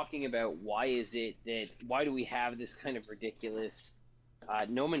start talking about why do we have this kind of ridiculous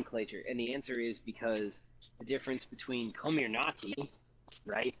nomenclature, and the answer is because the difference between Comirnaty,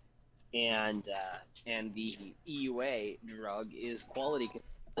 right, and the EUA drug is quality control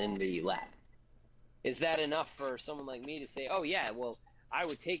in the lab. Is that enough for someone like me to say, oh yeah, well, I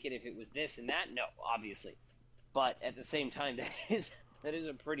would take it if it was this and that? No, obviously. But at the same time, that is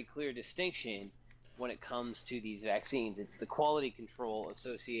a pretty clear distinction when it comes to these vaccines. It's the quality control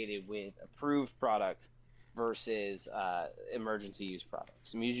associated with approved products versus emergency use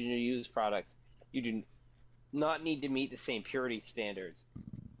products. Emergency use products, you do not need to meet the same purity standards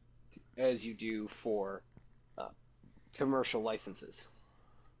as you do for commercial licenses.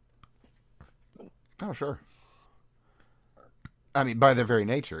 Oh, sure. I mean, by their very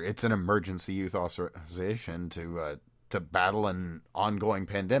nature, it's an emergency use authorization to battle an ongoing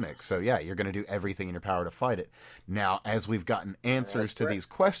pandemic. So, yeah, you're going to do everything in your power to fight it. Now, as we've gotten answers to these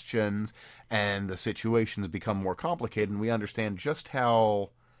questions and the situations become more complicated, and we understand just how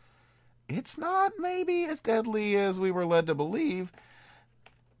it's not maybe as deadly as we were led to believe,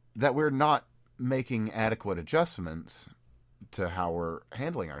 that we're not making adequate adjustments to how we're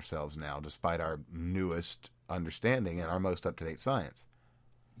handling ourselves now, despite our newest understanding and our most up-to-date science.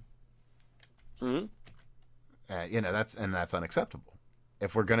 Mm-hmm. That's unacceptable.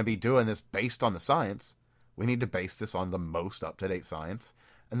 If we're going to be doing this based on the science, we need to base this on the most up-to-date science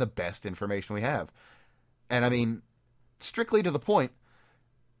and the best information we have. And I mean, strictly to the point,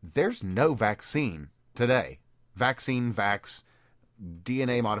 there's no vaccine today. Vaccine,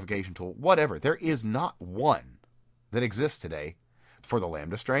 DNA modification tool, whatever. There is not one that exists today for the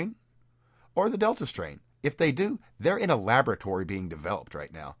Lambda strain or the Delta strain. If they do, they're in a laboratory being developed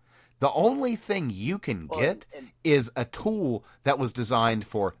right now. The only thing you can get is a tool that was designed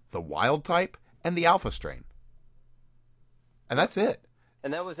for the wild type and the alpha strain. And that's it.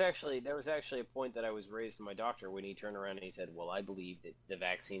 And that was actually a point that I was raised to my doctor when he turned around and he said, "Well, I believe that the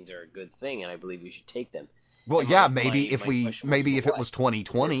vaccines are a good thing, and I believe you should take them." Well, yeah, maybe if it was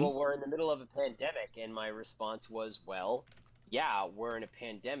 2020. Well, we're in the middle of a pandemic, and my response was, well, yeah, we're in a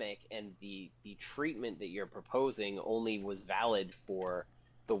pandemic, and the treatment that you're proposing only was valid for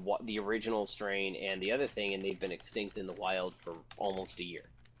the original strain and the other thing, and they've been extinct in the wild for almost a year.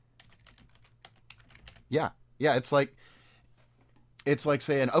 Yeah, it's like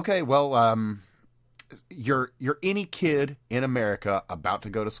saying, okay, well, you're any kid in America about to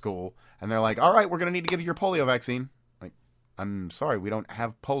go to school, and they're like, all right, we're going to need to give you your polio vaccine. Like, I'm sorry, we don't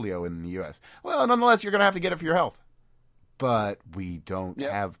have polio in the U.S. Well, nonetheless, you're going to have to get it for your health. But we don't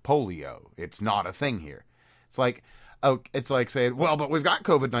have polio. It's not a thing here. It's like saying, well, but we've got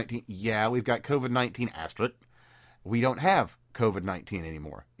COVID-19. Yeah, we've got COVID-19 asterisk. We don't have COVID-19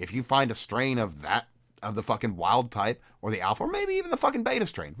 anymore. If you find a strain of the fucking wild type or the alpha, or maybe even the fucking beta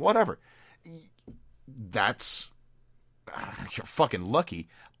strain, whatever, that's you're fucking lucky,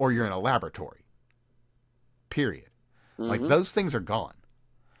 or you're in a laboratory. Period. Mm-hmm. Like, those things are gone.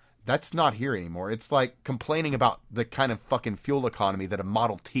 That's not here anymore. It's like complaining about the kind of fucking fuel economy that a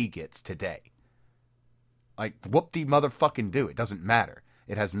Model T gets today. Like, whoop-de-motherfucking do. It doesn't matter.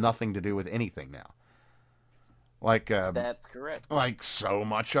 It has nothing to do with anything now. Like, that's correct. Like, so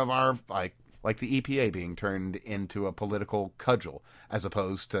much of our, like the EPA being turned into a political cudgel as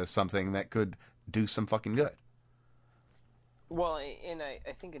opposed to something that could do some fucking good. Well, and I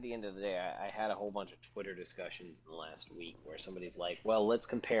think at the end of the day, I had a whole bunch of Twitter discussions in the last week where somebody's like, well, let's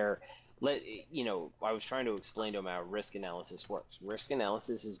compare. I was trying to explain to them how risk analysis works. Risk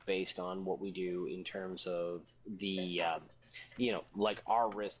analysis is based on what we do in terms of the, like our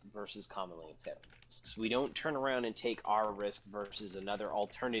risk versus commonly accepted risks. We don't turn around and take our risk versus another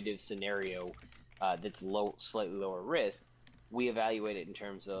alternative scenario that's slightly lower risk. We evaluate it in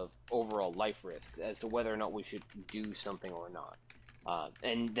terms of overall life risks as to whether or not we should do something or not.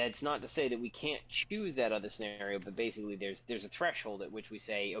 And that's not to say that we can't choose that other scenario, but basically there's a threshold at which we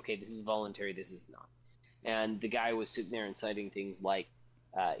say, okay, this is voluntary, this is not. And the guy was sitting there and citing things like,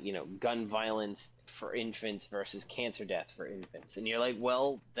 gun violence for infants versus cancer death for infants. And you're like,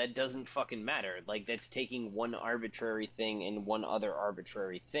 well, that doesn't fucking matter. Like, that's taking one arbitrary thing and one other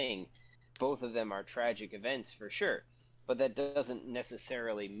arbitrary thing. Both of them are tragic events for sure. But that doesn't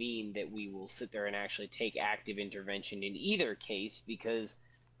necessarily mean that we will sit there and actually take active intervention in either case, because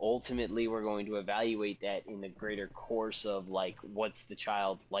ultimately we're going to evaluate that in the greater course of, like, what's the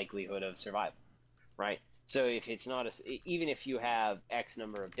child's likelihood of survival, right? So if it's not even if you have X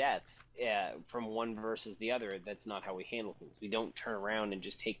number of deaths from one versus the other, that's not how we handle things. We don't turn around and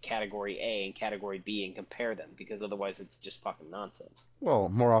just take category A and category B and compare them, because otherwise it's just fucking nonsense. Well,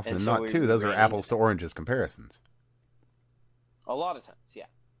 more often than not, too, those are apples to oranges comparisons. A lot of times, yeah.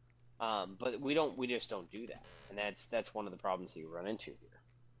 But we just don't do that, and that's one of the problems that you run into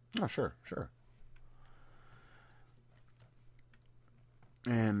here. Oh, sure.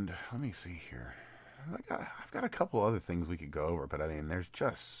 And let me see here. I've got a couple other things we could go over, but I mean, there's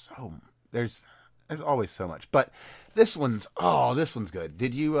there's always so much. But this one's good.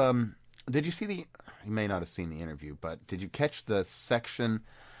 Did you see you may not have seen the interview, but did you catch the section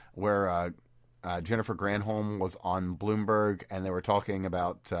where Jennifer Granholm was on Bloomberg, and they were talking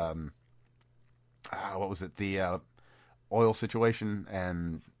about what was it, the oil situation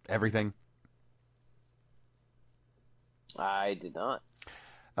and everything. I did not.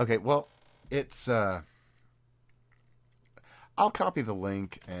 Okay, well, it's I'll copy the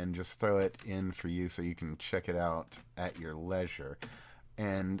link and just throw it in for you so you can check it out at your leisure.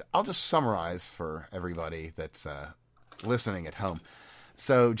 And I'll just summarize for everybody that's listening at home.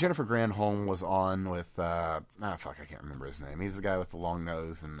 So Jennifer Granholm was on with I can't remember his name. He's the guy with the long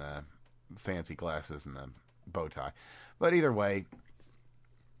nose and the fancy glasses and the bow tie. But either way,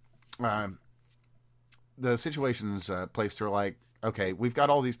 the situation's placed her like, okay, we've got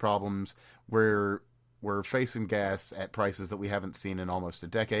all these problems. We're facing gas at prices that we haven't seen in almost a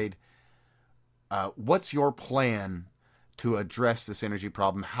decade. What's your plan to address this energy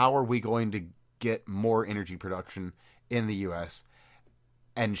problem? How are we going to get more energy production in the U.S.?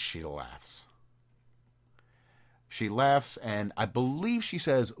 And she laughs. She laughs, and I believe she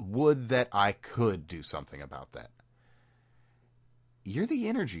says, would that I could do something about that. You're the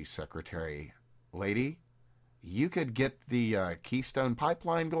energy secretary, lady. You could get the Keystone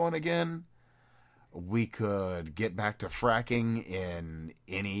Pipeline going again. We could get back to fracking in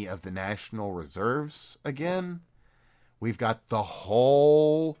any of the national reserves again. We've got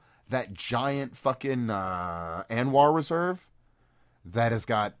that giant fucking Anwar Reserve that has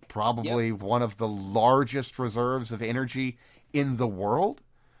got probably one of the largest reserves of energy in the world.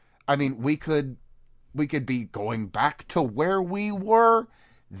 I mean, we could be going back to where we were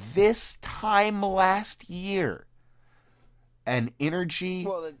this time last year. An energy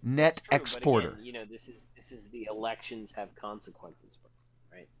net exporter. But again, this is the elections have consequences,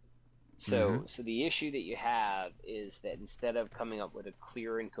 right? So the issue that you have is that instead of coming up with a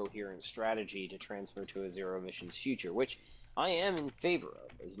clear and coherent strategy to transfer to a zero emissions future, which I am in favor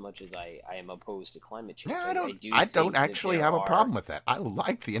of, as much as I am opposed to climate change. Yeah, I don't actually have a problem with that. I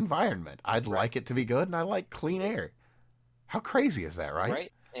like the environment. I'd like it to be good, and I like clean air. How crazy is that, right?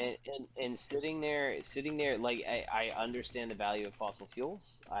 Right. And sitting there, like I understand the value of fossil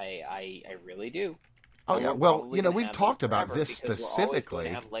fuels. I really do. Oh yeah. Well, we've talked about this specifically.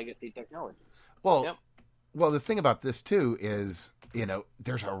 We're have legacy technologies. Well, the thing about this too is,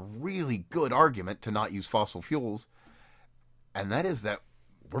 there's a really good argument to not use fossil fuels, and that is that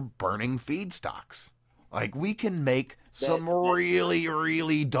we're burning feedstocks. Like, we can make some really,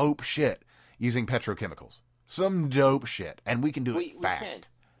 really dope shit using petrochemicals. Some dope shit, and we can do it fast.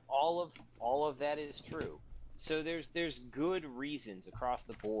 All of that is true. So there's good reasons across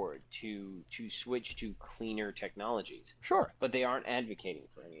the board to switch to cleaner technologies. Sure. But they aren't advocating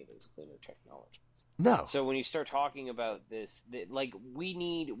for any of those cleaner technologies. No. So when you start talking about this, like, we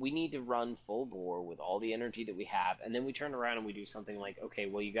need to run full bore with all the energy that we have, and then we turn around and we do something like, okay,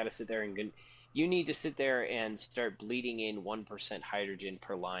 well, you got to sit there and you need to sit there and start bleeding in 1% hydrogen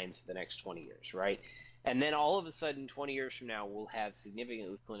per lines for the next 20 years, right? And then all of a sudden, 20 years from now, we'll have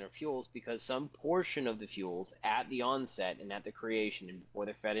significantly cleaner fuels because some portion of the fuels at the onset and at the creation and before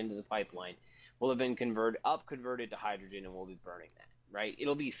they're fed into the pipeline will have been converted to hydrogen, and we'll be burning that, right?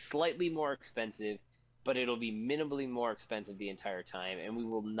 It'll be slightly more expensive, but it'll be minimally more expensive the entire time, and we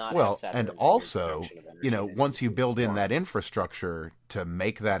will not have saturated and also, once you build in that infrastructure to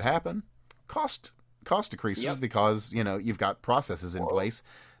make that happen, cost decreases because, you've got processes in place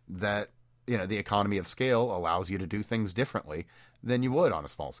that, the economy of scale allows you to do things differently than you would on a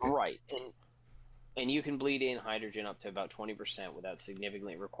small scale. Right. And you can bleed in hydrogen up to about 20% without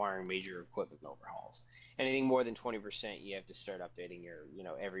significantly requiring major equipment overhauls. Anything more than 20%, you have to start updating your,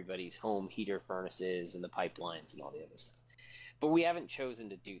 everybody's home heater furnaces and the pipelines and all the other stuff. But we haven't chosen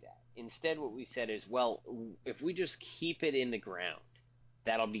to do that. Instead, what we said is, well, if we just keep it in the ground,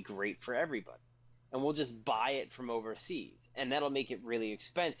 that'll be great for everybody. And we'll just buy it from overseas, and that'll make it really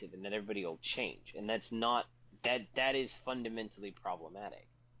expensive, and then everybody will change. And that's not that is fundamentally problematic.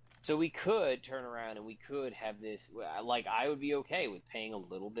 So we could turn around and we could have this, like, I would be okay with paying a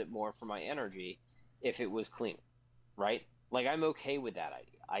little bit more for my energy if it was cleaner, right? Like, I'm okay with that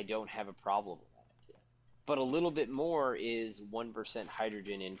idea. I don't have a problem with that idea. But a little bit more is 1%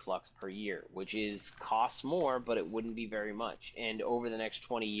 hydrogen influx per year, which costs more, but it wouldn't be very much. And over the next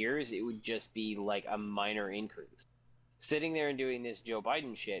 20 years, it would just be like a minor increase. Sitting there and doing this Joe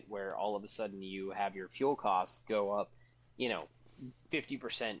Biden shit where all of a sudden you have your fuel costs go up,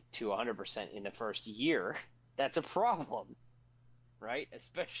 50% to 100% in the first year, that's a problem, right?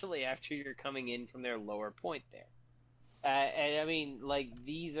 Especially after you're coming in from their lower point there. And I mean, like,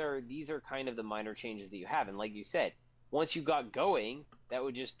 these are kind of the minor changes that you have. And like you said, once you got going, that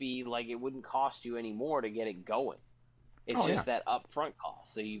would just be like, it wouldn't cost you any more to get it going. It's just that upfront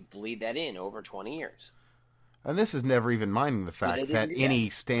cost. So you bleed that in over 20 years. And this is never even minding the But fact they that didn't do any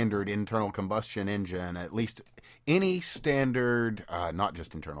standard internal combustion engine, at least any standard, not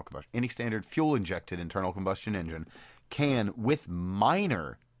just internal combustion, any standard fuel-injected internal combustion engine can, with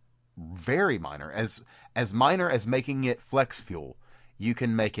minor, very minor, as minor as making it flex fuel, you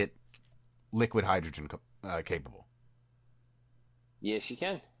can make it liquid hydrogen capable. Yes, you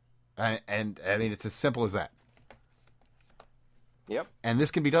can. And I mean, it's as simple as that. Yep. And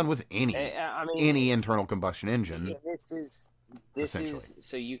this can be done with any internal combustion engine. Yeah, this is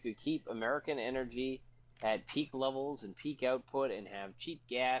so you could keep American energy at peak levels and peak output and have cheap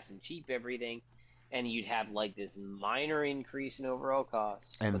gas and cheap everything, and you'd have like this minor increase in overall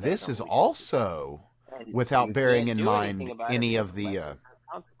costs. And this is also without bearing in mind any of the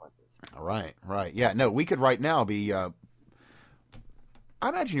consequences. Right. Yeah, no, we could right now be I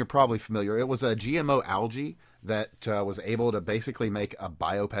imagine you're probably familiar. It was a GMO algae that was able to basically make a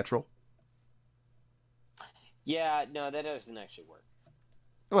biopetrol. Yeah, no, that doesn't actually work.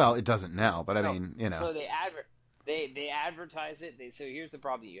 Well, it doesn't now, but I mean, you know. So they advertise it. So here's the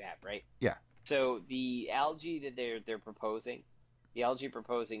problem you have, right? Yeah. So the algae that they're proposing, the algae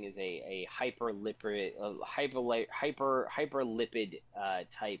proposing is a hyperlipid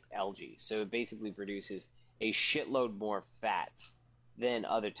type algae. So it basically produces a shitload more fats than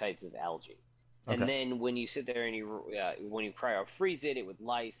other types of algae. Okay. And then when you sit there and when you cryo-freeze it, it would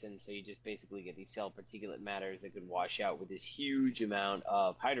lyse, and so you just basically get these cell particulate matters that could wash out with this huge amount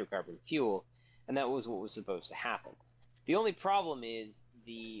of hydrocarbon fuel, and that was what was supposed to happen. The only problem is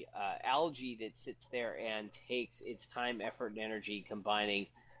the algae that sits there and takes its time, effort, and energy combining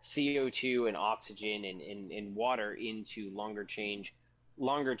CO2 and oxygen and water into longer chain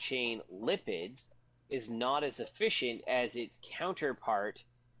lipids is not as efficient as its counterpart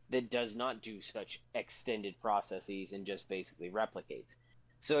that does not do such extended processes and just basically replicates.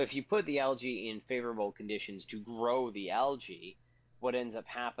 So if you put the algae in favorable conditions to grow the algae, what ends up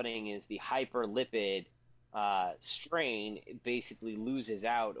happening is the hyperlipid strain basically loses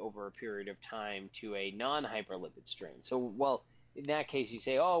out over a period of time to a non-hyperlipid strain. So, well, in that case, you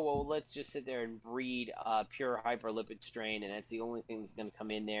say, oh, well, let's just sit there and breed a pure hyperlipid strain, and that's the only thing that's going to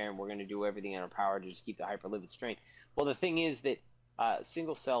come in there, and we're going to do everything in our power to just keep the hyperlipid strain. Well, the thing is that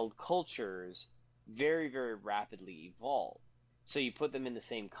single-celled cultures very, very rapidly evolve. So you put them in the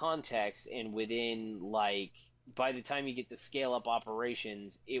same context, and within, like, by the time you get to scale-up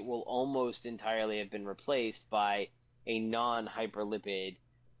operations, it will almost entirely have been replaced by a non-hyperlipid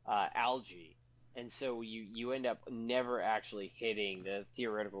algae. And so you end up never actually hitting the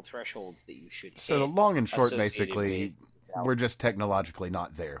theoretical thresholds that you should hit. So the long and short, basically, we're just technologically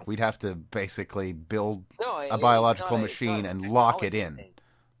not there. We'd have to basically build a biological machine and lock it in.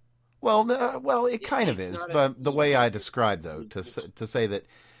 Well, it kind of is, but the way I described, though, to say that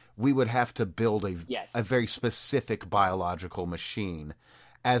we would have to build a very specific biological machine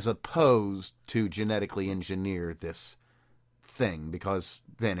as opposed to genetically engineer this thing, because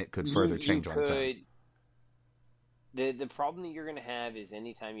then it could further change on its own. The problem that you're going to have is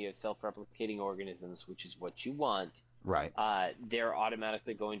anytime you have self-replicating organisms, which is what you want, right? They're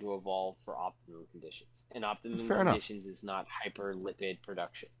automatically going to evolve for optimum conditions, and optimum conditions is not hyperlipid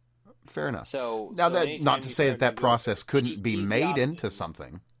production. Fair enough. So now that not to say that process couldn't be made into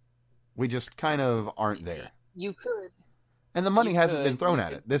something, we just kind of aren't there. You could, and the money hasn't been thrown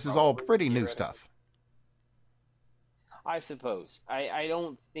at it. This is all pretty new stuff. I suppose. I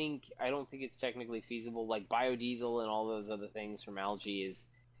don't think it's technically feasible. Like biodiesel and all those other things from algae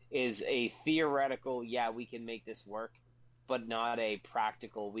is a theoretical, yeah, we can make this work, but not a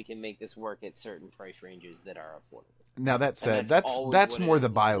practical, we can make this work at certain price ranges that are affordable. Now that said, that's more the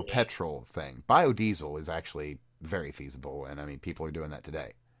biopetrol thing. Biodiesel is actually very feasible, and I mean people are doing that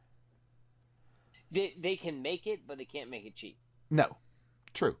today. They can make it, but they can't make it cheap. No,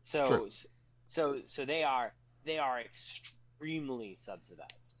 true. So they are extremely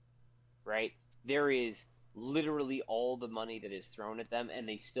subsidized, right? There is literally all the money that is thrown at them, and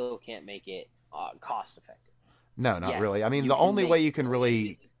they still can't make it cost effective. No, not really. I mean, the only way you can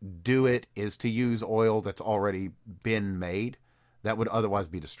really do it is to use oil that's already been made that would otherwise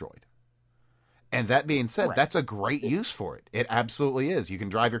be destroyed. And that being said, that's a great use for it. It absolutely is. You can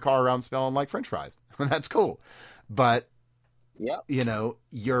drive your car around smelling like French fries. That's cool. But, you know,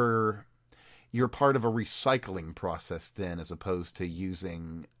 you're part of a recycling process then, as opposed to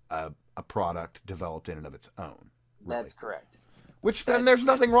using a product developed in and of its own. Really. That's correct. And there's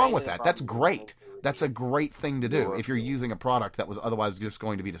nothing wrong with that. That's great. That's a great thing to do. If you're using a product that was otherwise just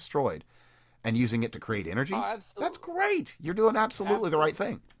going to be destroyed and using it to create energy, that's great. You're doing absolutely the right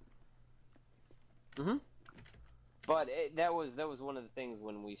thing. Mm-hmm. But that was one of the things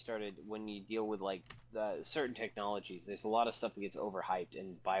when you deal with like certain technologies. There's a lot of stuff that gets overhyped,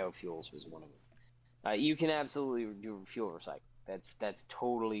 and biofuels was one of them. You can absolutely do fuel recycling. That's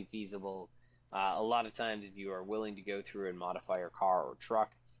totally feasible. A lot of times, if you are willing to go through and modify your car or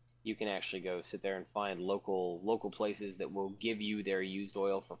truck, you can actually go sit there and find local places that will give you their used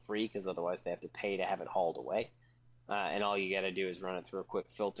oil for free, because otherwise they have to pay to have it hauled away. And all you got to do is run it through a quick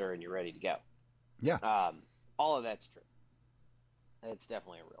filter, and you're ready to go. Yeah. All of that's true. It's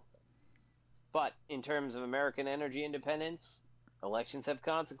definitely a real thing. But in terms of American energy independence, elections have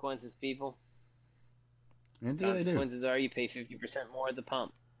consequences, people. Indeed, consequences are you pay 50% more at the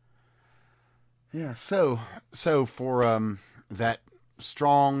pump. Yeah. So for that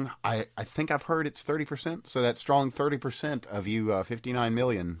strong, I think I've heard it's 30%. So that strong 30% of you 59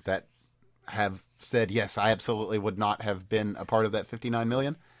 million that have said yes, I absolutely would not have been a part of that 59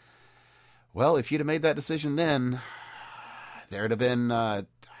 million. Well, if you'd have made that decision then, there'd have been,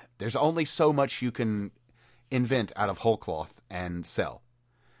 there's only so much you can invent out of whole cloth and sell.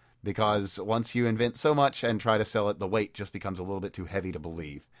 Because once you invent so much and try to sell it, the weight just becomes a little bit too heavy to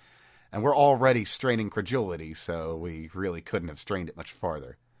believe. And we're already straining credulity, so we really couldn't have strained it much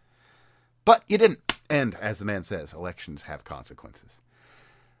farther. But you didn't. And as the man says, elections have consequences.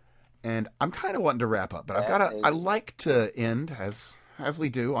 And I'm kind of wanting to wrap up, but I like to end, as we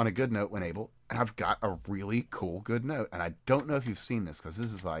do, on a good note when able. And I've got a really cool good note. And I don't know if you've seen this, because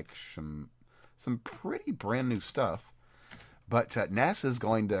this is like some pretty brand new stuff. But NASA's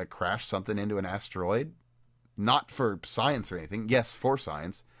going to crash something into an asteroid. Not for science or anything. Yes, for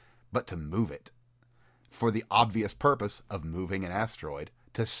science. But to move it. For the obvious purpose of moving an asteroid.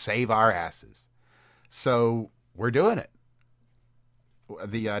 To save our asses. So, we're doing it.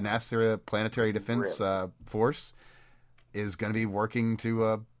 The NASA Planetary Defense Force is going to be working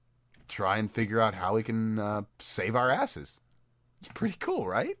to try and figure out how we can save our asses. It's pretty cool,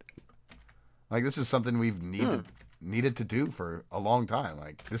 right? Like, this is something we've needed to do for a long time.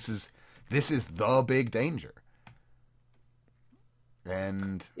 Like, this is the big danger.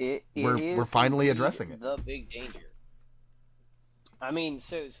 And we're finally addressing it. The big danger. I mean,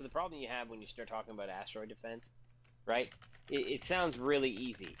 so the problem you have when you start talking about asteroid defense, right? It sounds really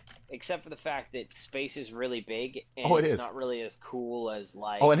easy, except for the fact that space is really big, and it's not really as cool as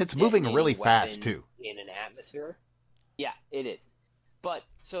like. Oh, and it's moving really fast too. In an atmosphere. Yeah, it is. But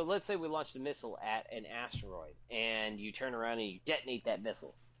so let's say we launched a missile at an asteroid, and you turn around and you detonate that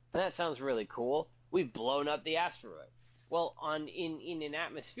missile. And that sounds really cool. We've blown up the asteroid. Well, in an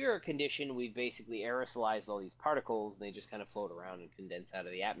atmospheric condition, we've basically aerosolized all these particles, and they just kind of float around and condense out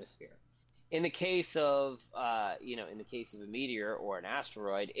of the atmosphere. In the case of a meteor or an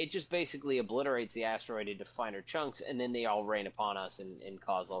asteroid, it just basically obliterates the asteroid into finer chunks, and then they all rain upon us and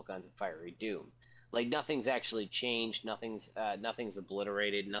cause all kinds of fiery doom. Like, nothing's actually changed, nothing's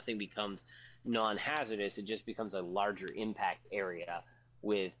obliterated, nothing becomes non-hazardous. It just becomes a larger impact area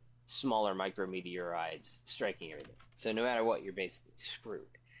with smaller micrometeorites striking everything. So no matter what, you're basically screwed.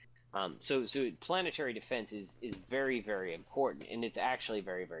 So planetary defense is very, very important, and it's actually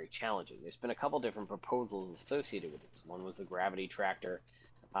very, very challenging. There's been a couple different proposals associated with this. One was the gravity tractor,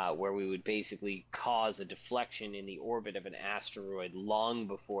 where we would basically cause a deflection in the orbit of an asteroid long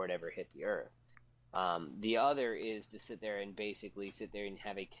before it ever hit the Earth. The other is to sit there and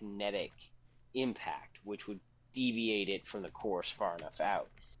have a kinetic impact, which would deviate it from the course far enough out.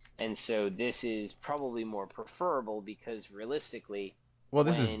 And so this is probably more preferable because realistically, well,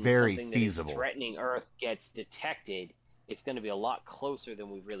 this is very feasible. That is threatening Earth gets detected, it's going to be a lot closer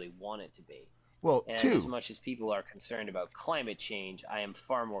than we really want it to be. Well, and as much as people are concerned about climate change, I am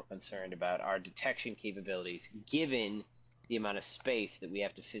far more concerned about our detection capabilities, given the amount of space that we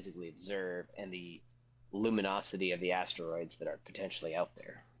have to physically observe and the luminosity of the asteroids that are potentially out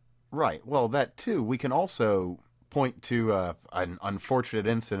there. Right. Well, that too. We can also point to an unfortunate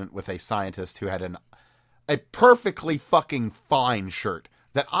incident with a scientist who had a perfectly fucking fine shirt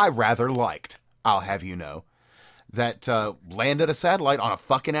that I rather liked, I'll have you know, that landed a satellite on a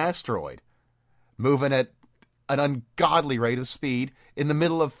fucking asteroid, moving at an ungodly rate of speed in the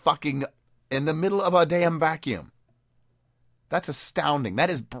middle of a damn vacuum. That's astounding. That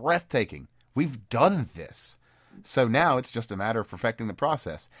is breathtaking. We've done this. So now it's just a matter of perfecting the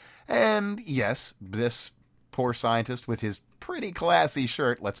process. And yes, this poor scientist with his pretty classy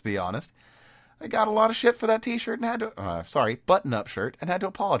shirt, let's be honest, I got a lot of shit for that t-shirt and had to, button-up shirt, and had to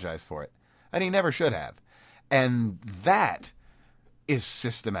apologize for it. And he never should have. And that is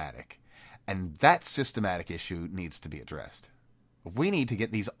systematic. And that systematic issue needs to be addressed. We need to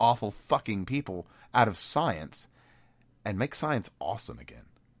get these awful fucking people out of science and make science awesome again.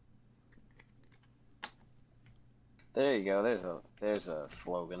 There you go. There's a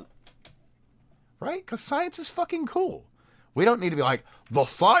slogan. Right? Because science is fucking cool. We don't need to be like, the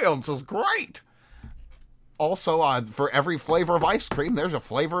science is great. Also, for every flavor of ice cream, there's a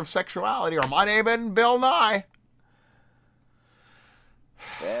flavor of sexuality, or my name isn't Bill Nye.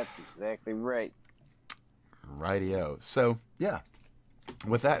 That's exactly right. Rightio. So, yeah.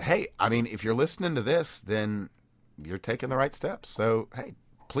 With that, hey, I mean, if you're listening to this, then you're taking the right steps. So, hey,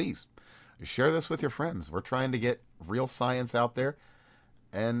 please, share this with your friends. We're trying to get real science out there.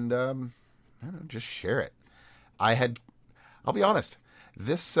 And, I don't know, just share it. I'll be honest,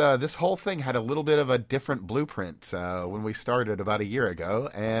 this whole thing had a little bit of a different blueprint when we started about a year ago.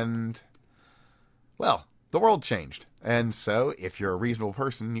 And, well, the world changed. And so, if you're a reasonable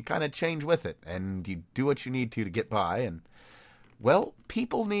person, you kind of change with it. And you do what you need to get by. And, well,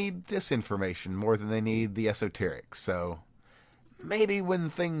 people need this information more than they need the esoteric. So, maybe when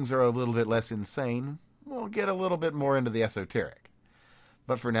things are a little bit less insane, we'll get a little bit more into the esoteric.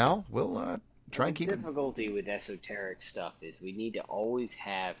 But for now, we'll try and keep it. The difficulty with esoteric stuff is we need to always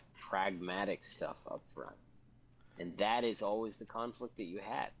have pragmatic stuff up front. And that is always the conflict that you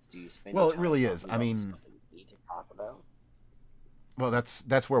have. Do you spend Well, your it time really talking is. I about mean, stuff that you need to talk about? Well,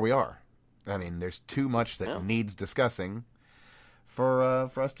 that's where we are. I mean, there's too much that needs discussing for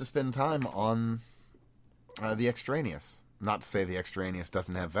us to spend time on the extraneous. Not to say the extraneous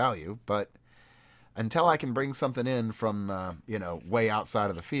doesn't have value, but until I can bring something in from way outside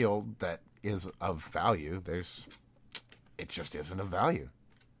of the field that is of value, it just isn't of value.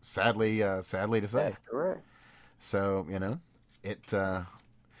 Sadly to say. That's correct. So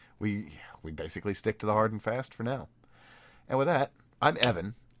we basically stick to the hard and fast for now. And with that, I'm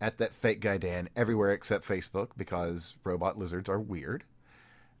Evan, at that fake guy Dan, everywhere except Facebook, because robot lizards are weird.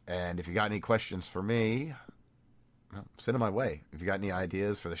 And if you got any questions for me, send them my way. If you got any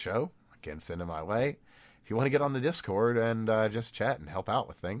ideas for the show, again, send them my way. If you want to get on the Discord and just chat and help out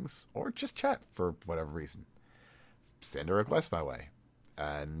with things, or just chat for whatever reason, send a request my way.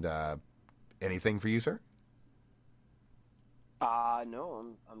 And anything for you, sir? No,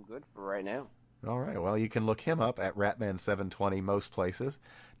 I'm good for right now. All right. Well, you can look him up at Ratman720 most places.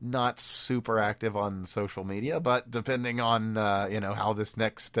 Not super active on social media, but depending on how this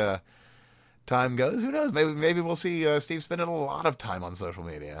next time goes, who knows? Maybe we'll see Steve spending a lot of time on social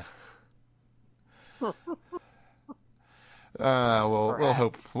media. We'll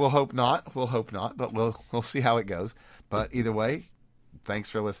hope not. We'll hope not, but we'll see how it goes. But either way,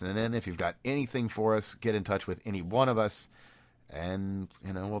 thanks for listening in. If you've got anything for us, get in touch with any one of us. And,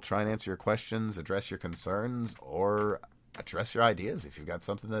 we'll try and answer your questions, address your concerns, or address your ideas if you've got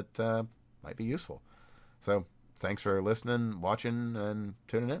something that might be useful. So, thanks for listening, watching, and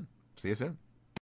tuning in. See you soon.